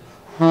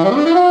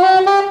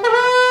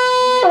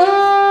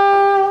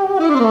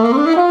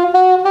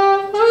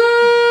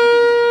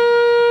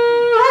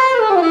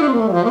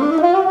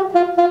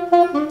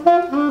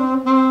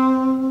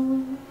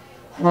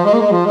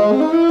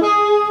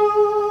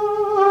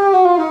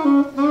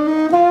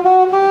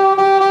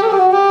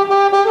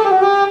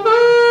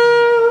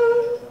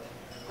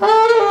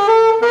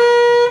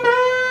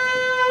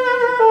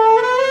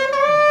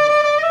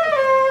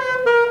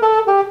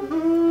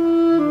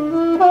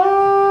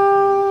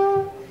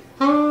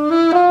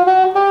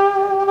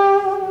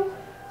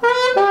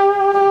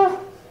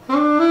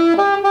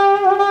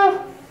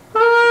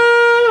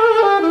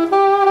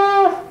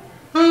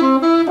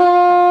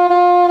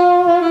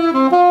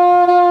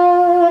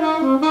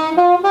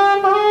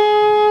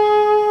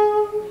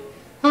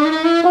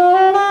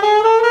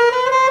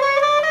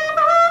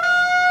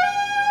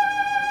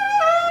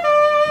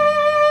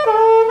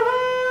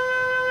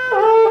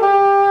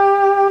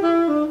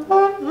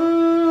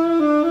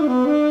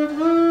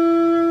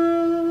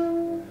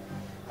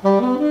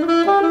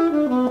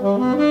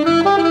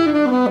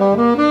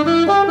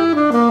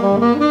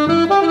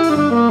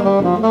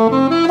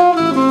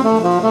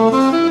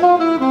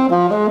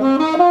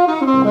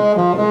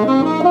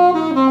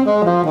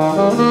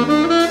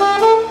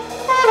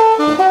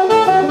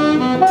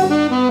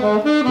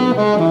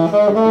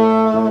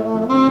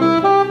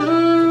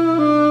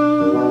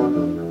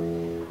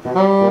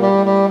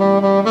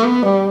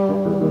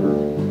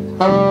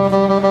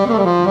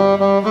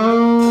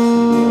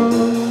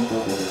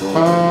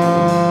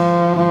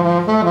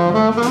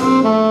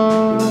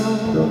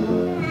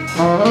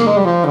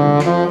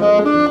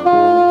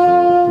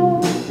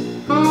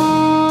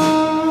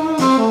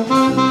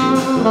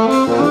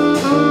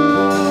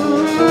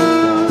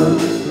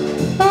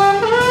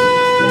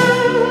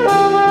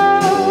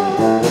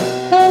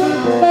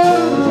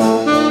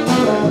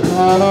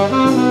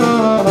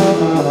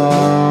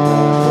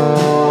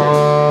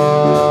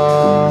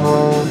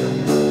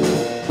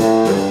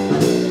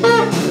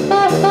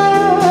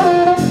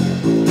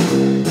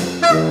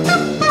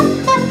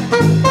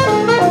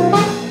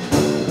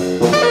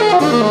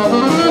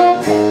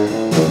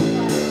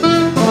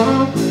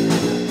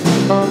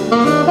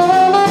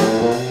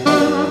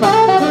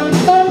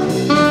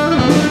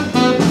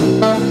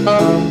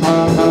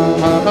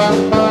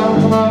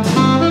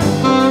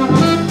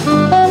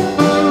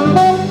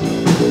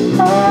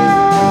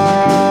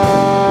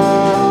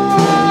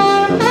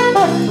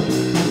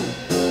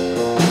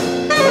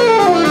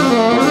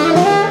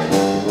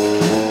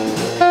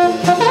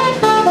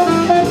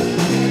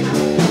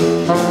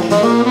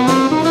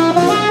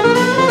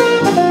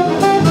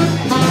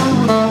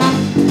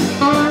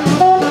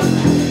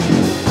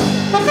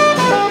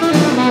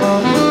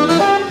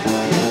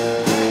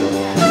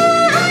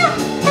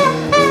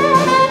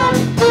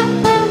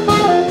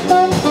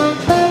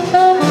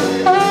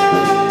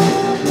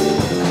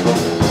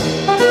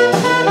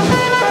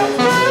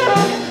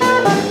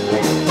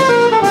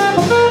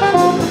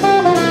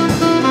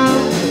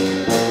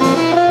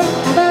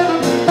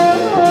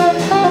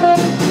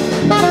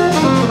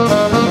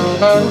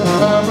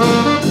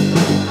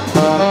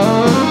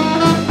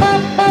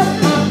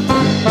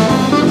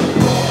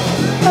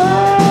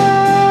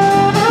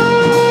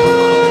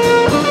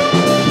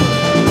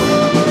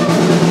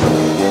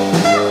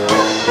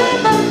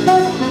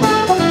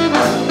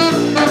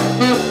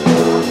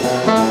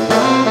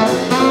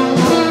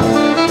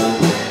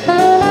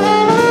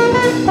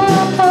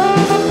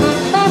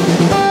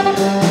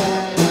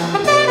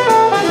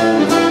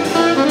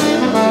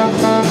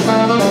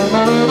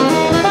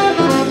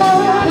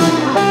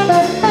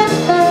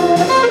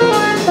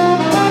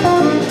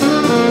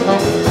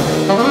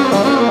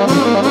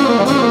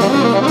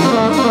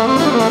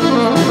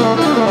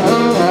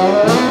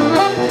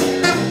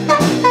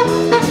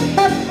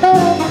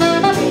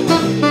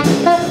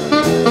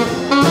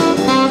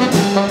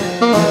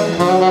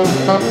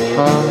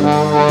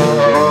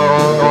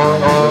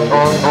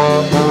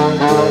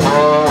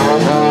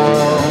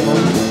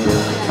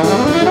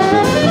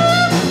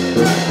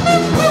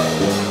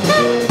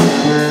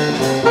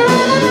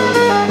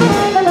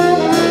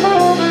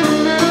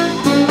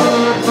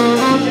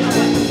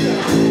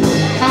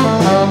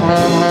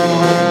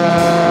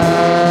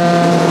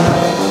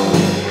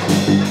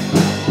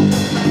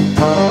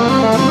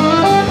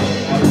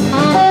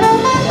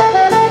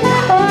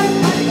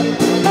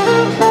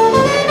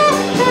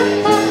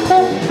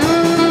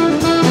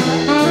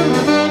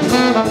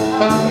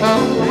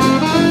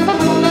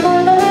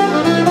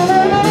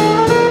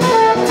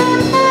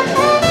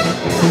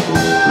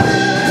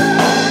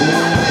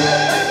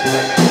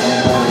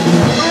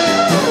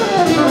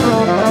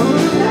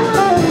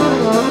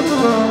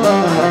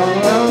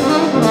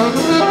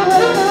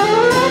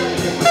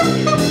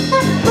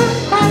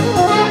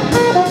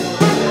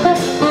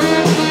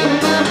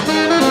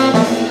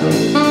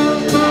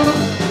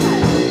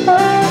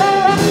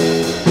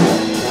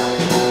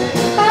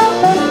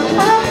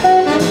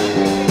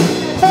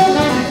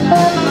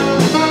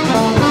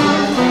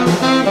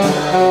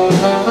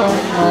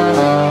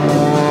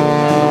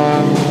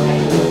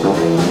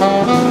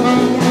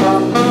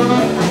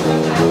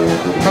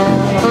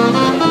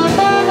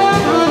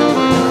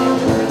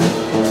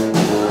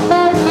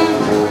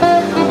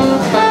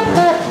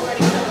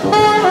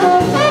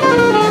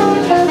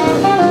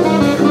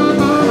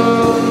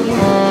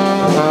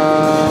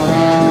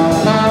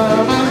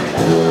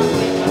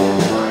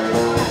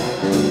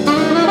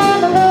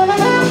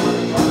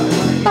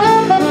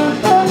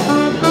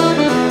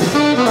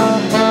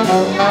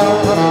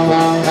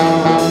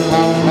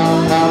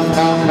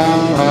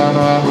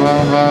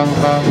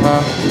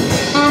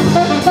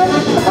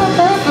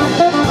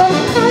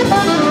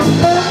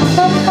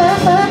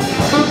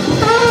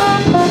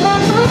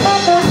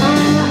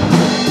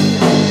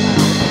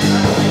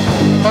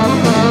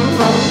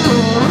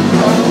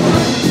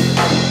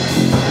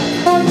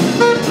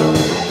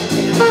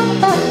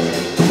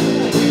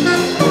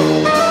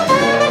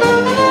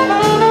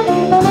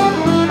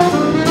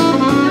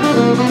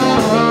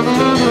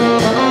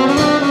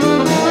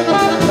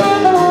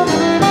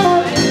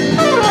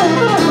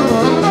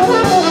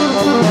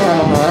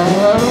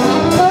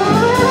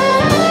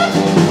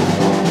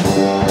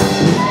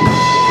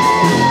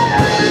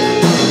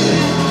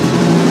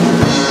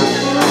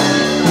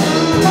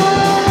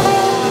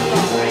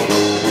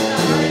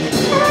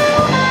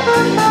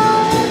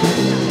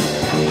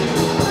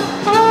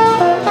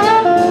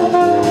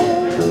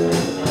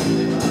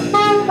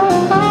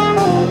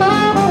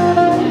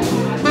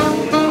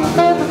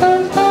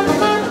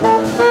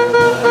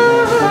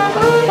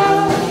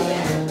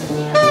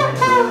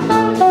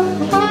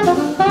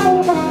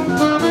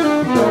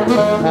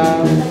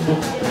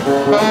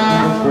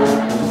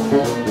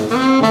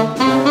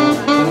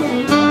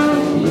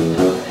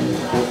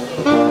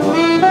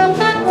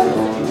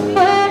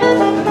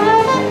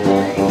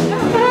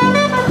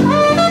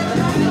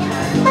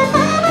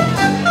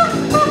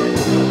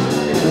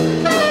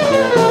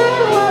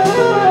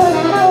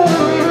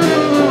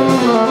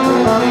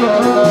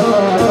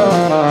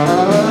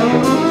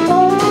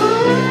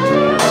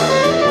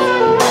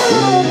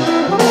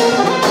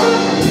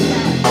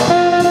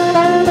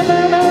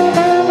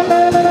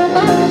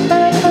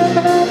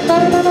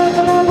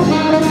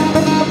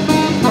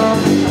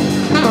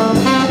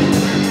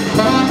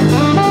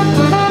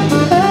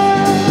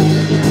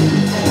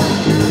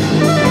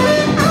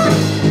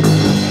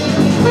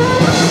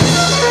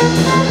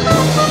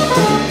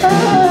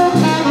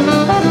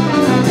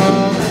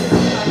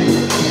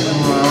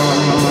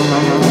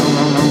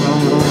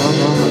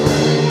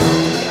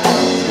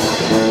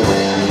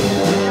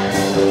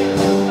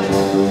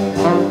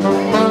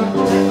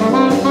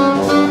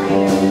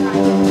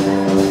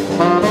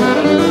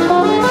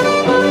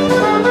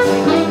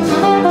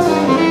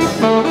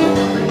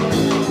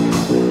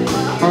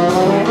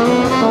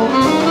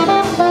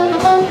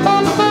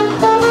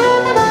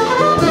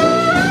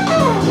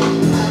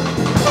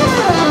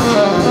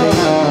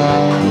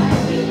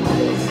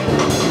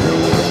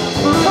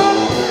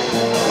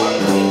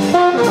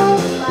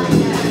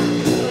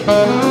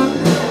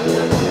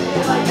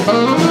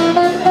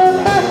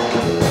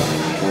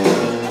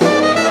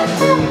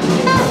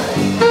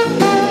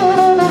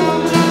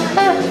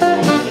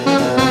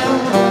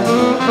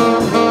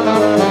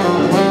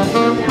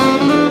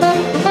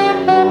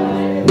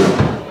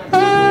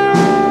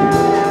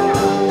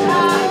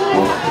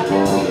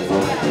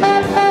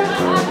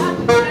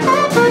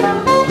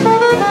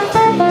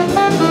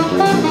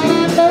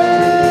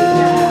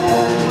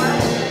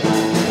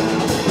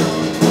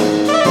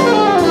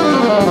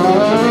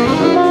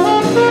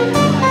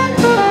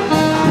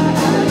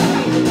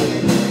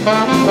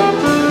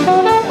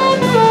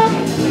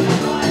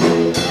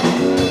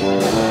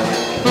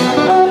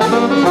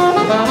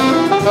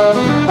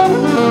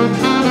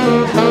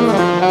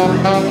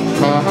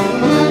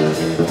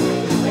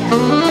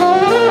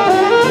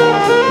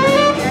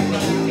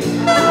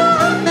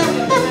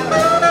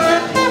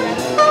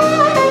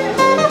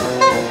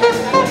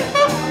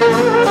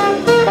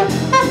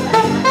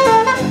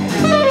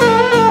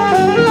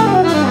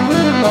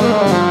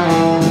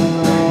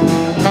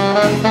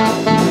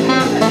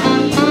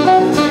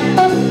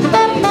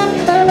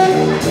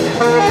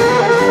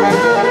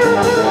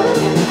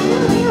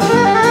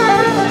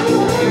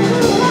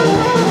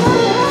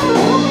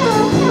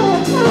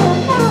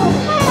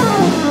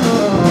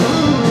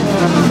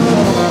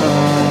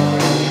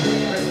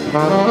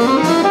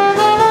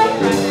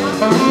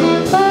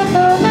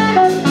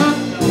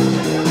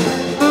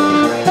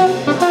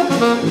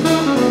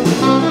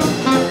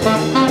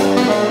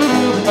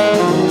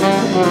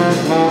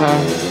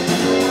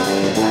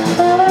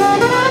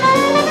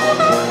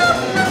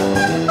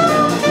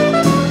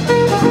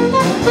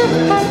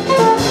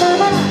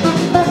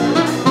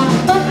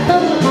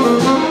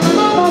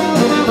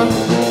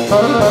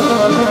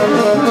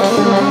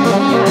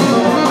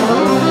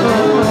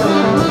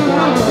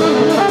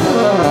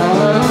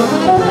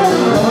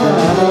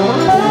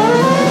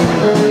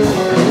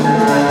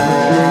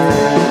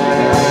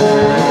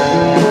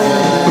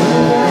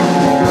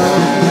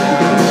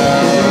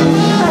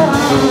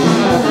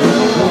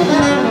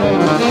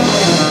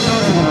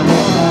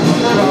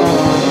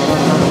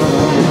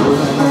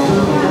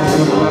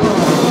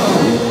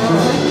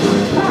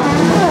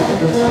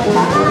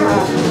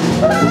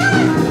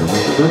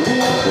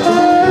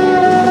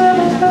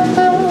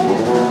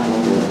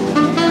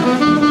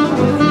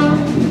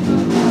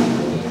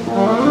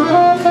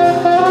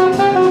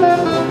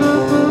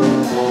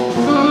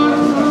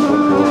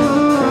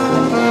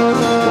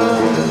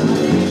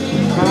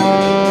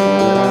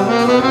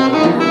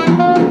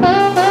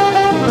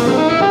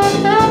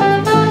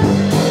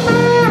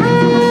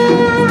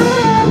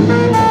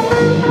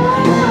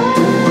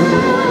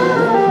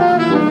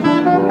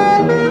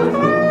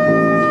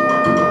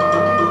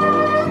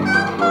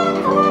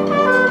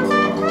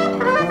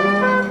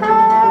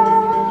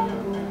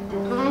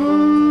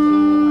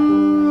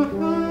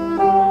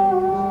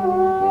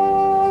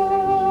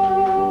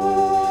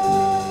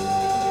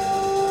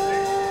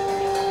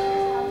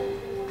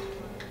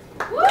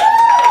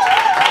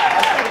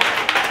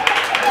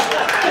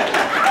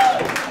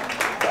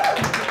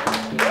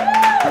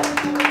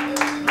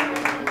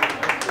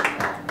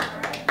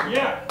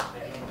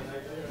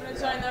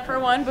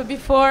 But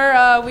before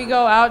we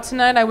go out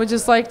tonight, I would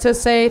just like to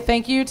say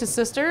thank you to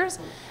Sisters,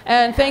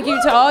 and thank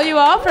you to all you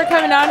all for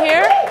coming out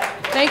here.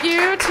 Thank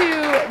you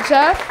to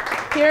Jeff,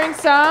 Pearring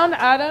Sound,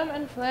 Adam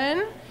and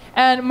Flynn,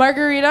 and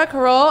Margarita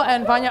Korol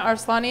and Vonia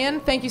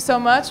Arslanian. Thank you so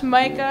much.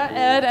 Micah,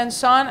 Ed, and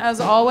Sean,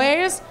 as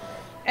always.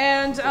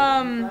 And,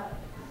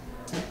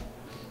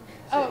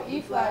 oh,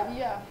 E-flat,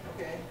 yeah.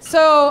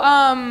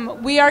 So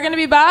we are going to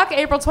be back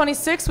April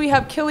 26th. We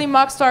have Killy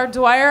Mockstar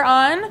Dwyer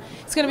on.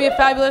 It's going to be a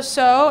fabulous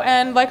show.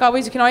 And like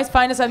always, you can always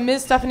find us at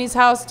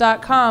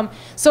MsStephanie'sHouse.com.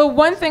 So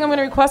one thing I'm going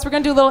to request, we're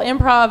going to do a little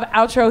improv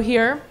outro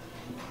here.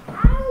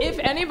 If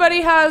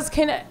anybody has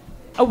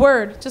a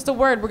word, just a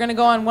word, we're going to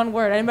go on one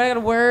word. Anybody got a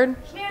word?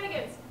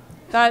 Shenanigans.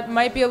 That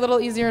might be a little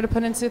easier to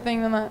put into a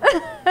thing than that.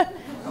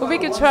 But we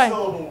could try.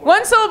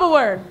 One syllable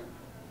word.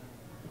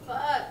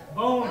 Fuck.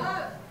 Bone.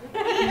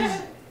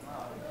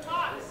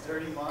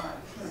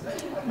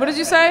 What did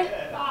you say?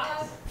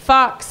 Fox.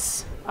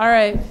 Fox. All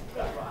right.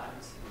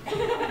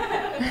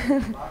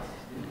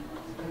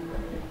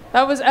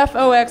 That was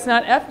F-O-X,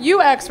 not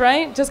F-U-X,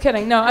 right? Just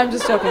kidding. No, I'm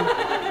just joking.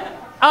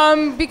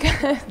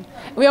 Because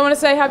we want to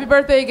say happy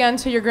birthday again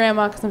to your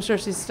grandma, because I'm sure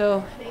she's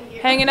still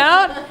hanging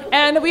out.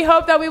 And we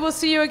hope that we will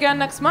see you again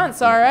next month.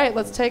 So, all right,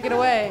 let's take it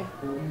away.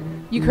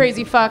 You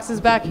crazy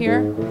foxes back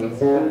here.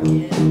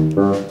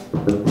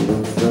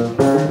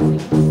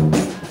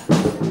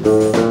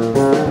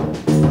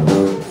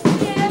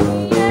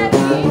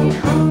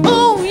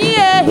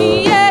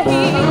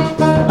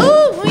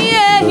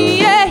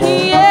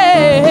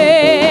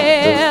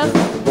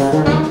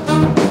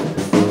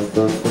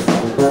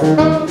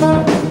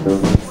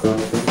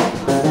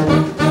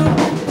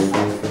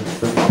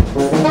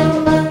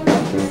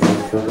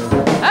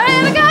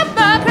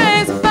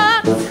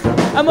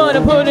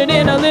 Put it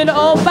in a little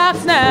old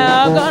box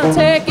now. I'm gonna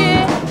take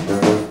it.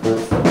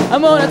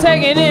 I'm gonna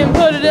take it and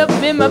put it up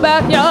in my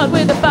backyard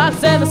with the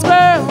fox and the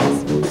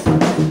squirrels.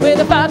 With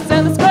the fox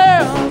and the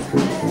squirrels.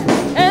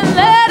 And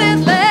let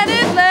it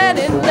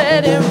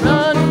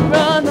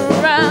run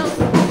around.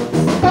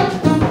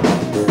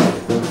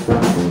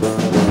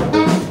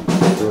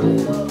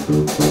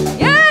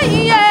 Yeah,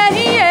 yeah,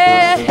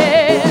 yeah.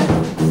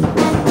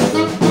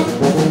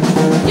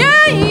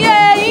 Yeah,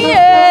 yeah,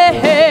 yeah.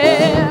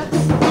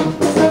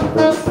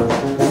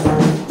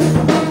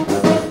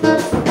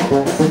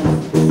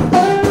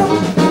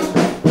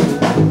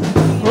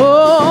 Oh,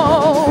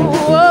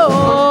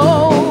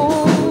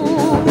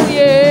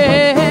 yeah.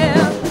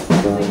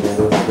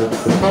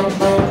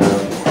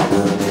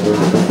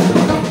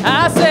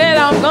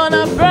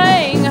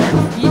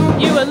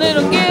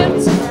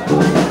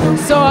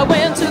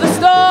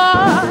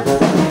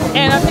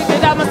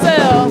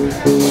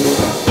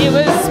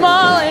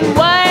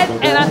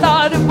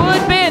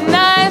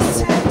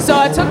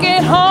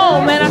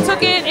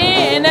 took it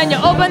in and you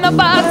opened the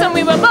box and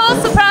we were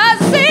both surprised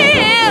to see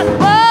it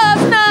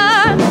was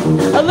not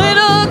a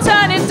little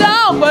tiny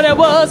dog, but it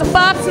was a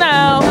fox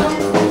now.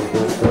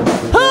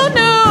 Who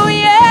knew,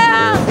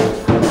 yeah?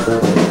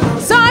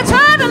 So I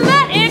tried to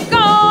let it go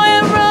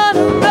and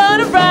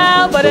run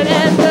around, but it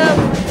ended up,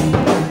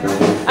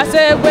 I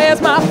said,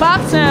 where's my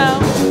fox now?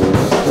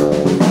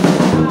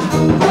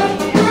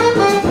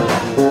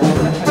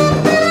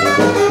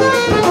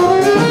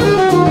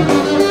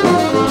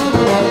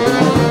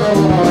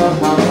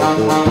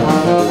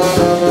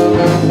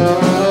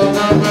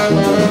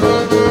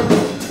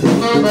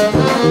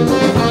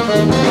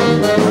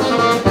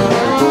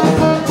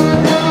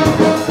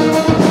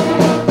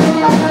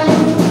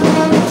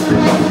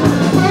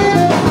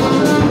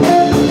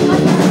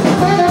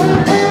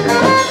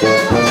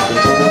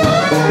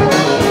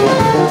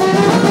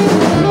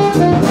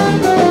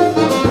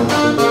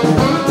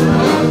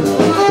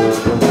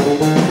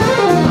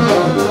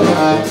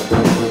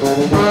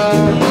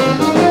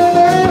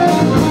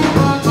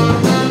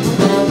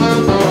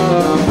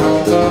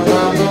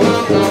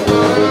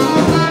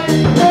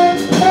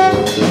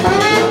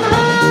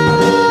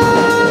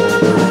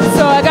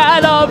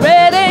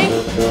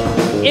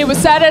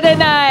 Saturday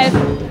night,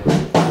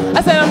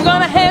 I said I'm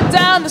gonna head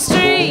down the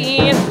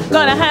street,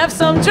 gonna have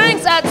some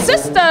drinks at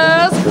Sister's.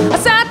 I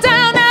sat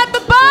down at the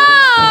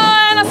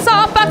bar and I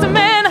saw a foxy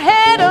man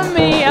ahead of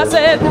me. I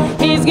said,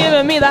 he's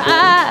giving me the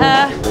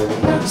eye,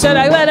 should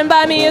I let him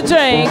buy me a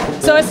drink?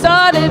 So I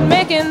started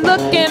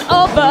looking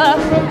over,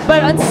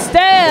 but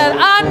instead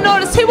I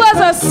noticed he was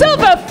a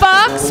silver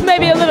fox,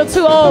 maybe a little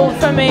too old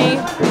for me.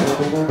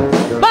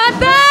 But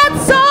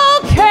that's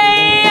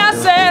okay, I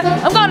said,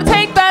 I'm gonna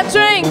take that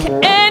drink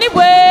anyway.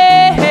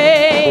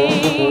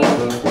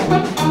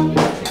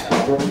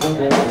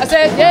 I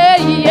said, yeah,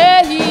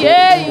 yeah,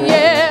 yeah,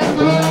 yeah.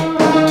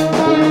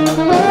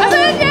 I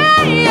said,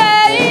 yeah,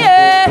 yeah,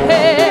 yeah.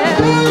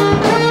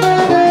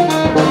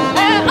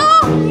 And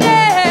oh,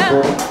 yeah.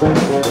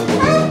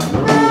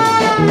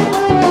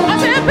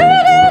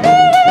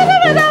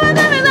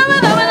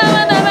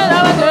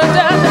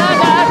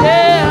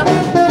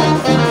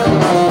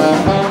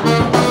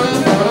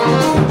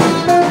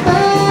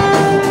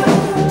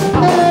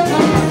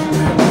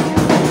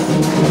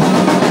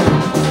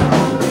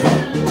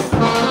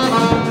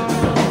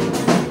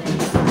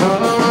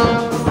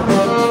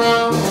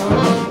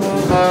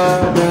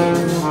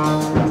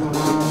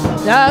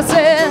 I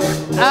said,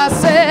 I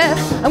said,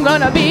 I'm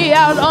gonna be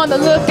out on the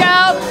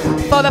lookout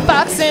for the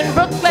fox in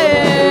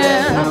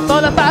Brooklyn,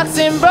 for the fox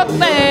in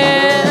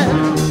Brooklyn.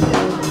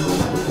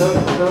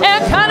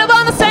 And kind of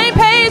on the same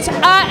page,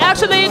 I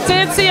actually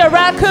did see a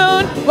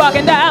raccoon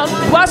walking down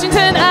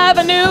Washington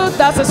Avenue.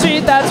 That's the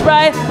street that's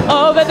right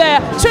over there.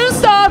 True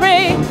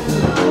story.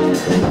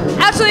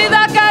 Actually,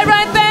 that guy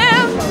right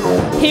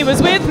there, he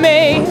was with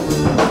me.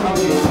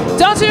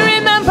 Don't you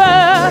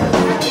remember?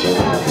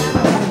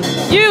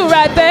 You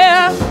right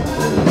there.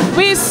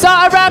 We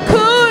saw a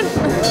raccoon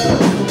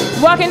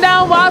walking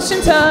down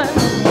Washington.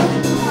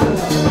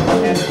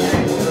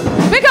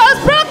 Because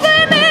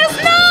Brooklyn is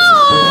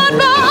known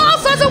for all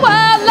sorts of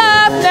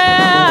wildlife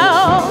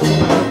now.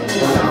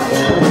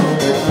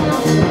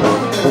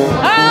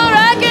 All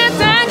right, get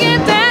down,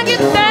 get down, get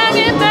down,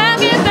 get down,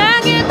 get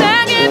down, get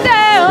down, get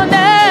down now.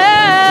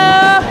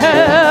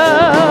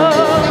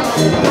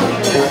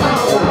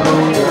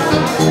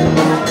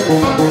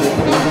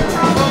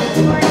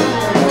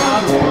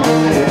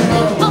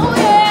 Oh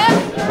yeah,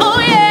 oh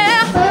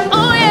yeah,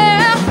 oh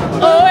yeah,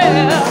 oh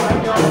yeah.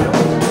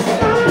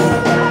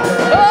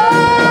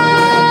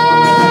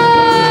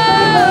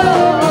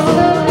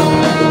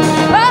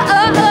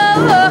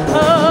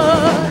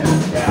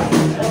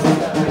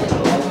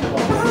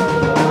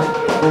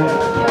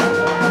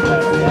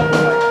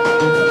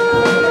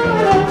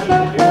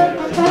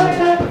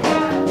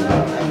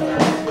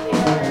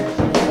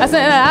 I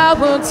said, I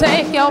will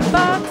take your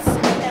box,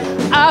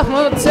 I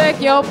will take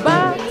your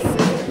box,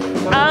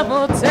 I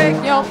will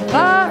take your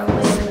box,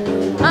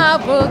 I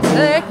will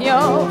take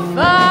your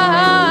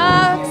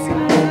box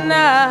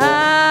now.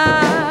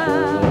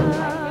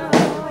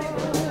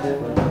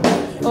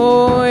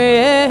 Oh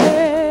yeah.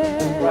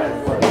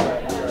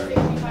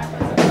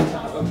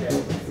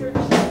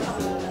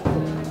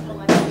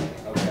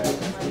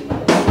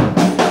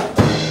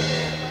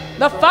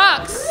 The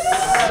fox.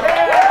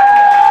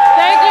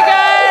 Thank you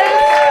guys.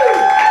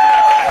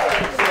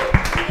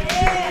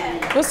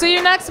 We'll see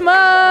you next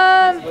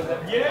month.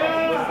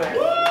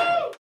 Yeah.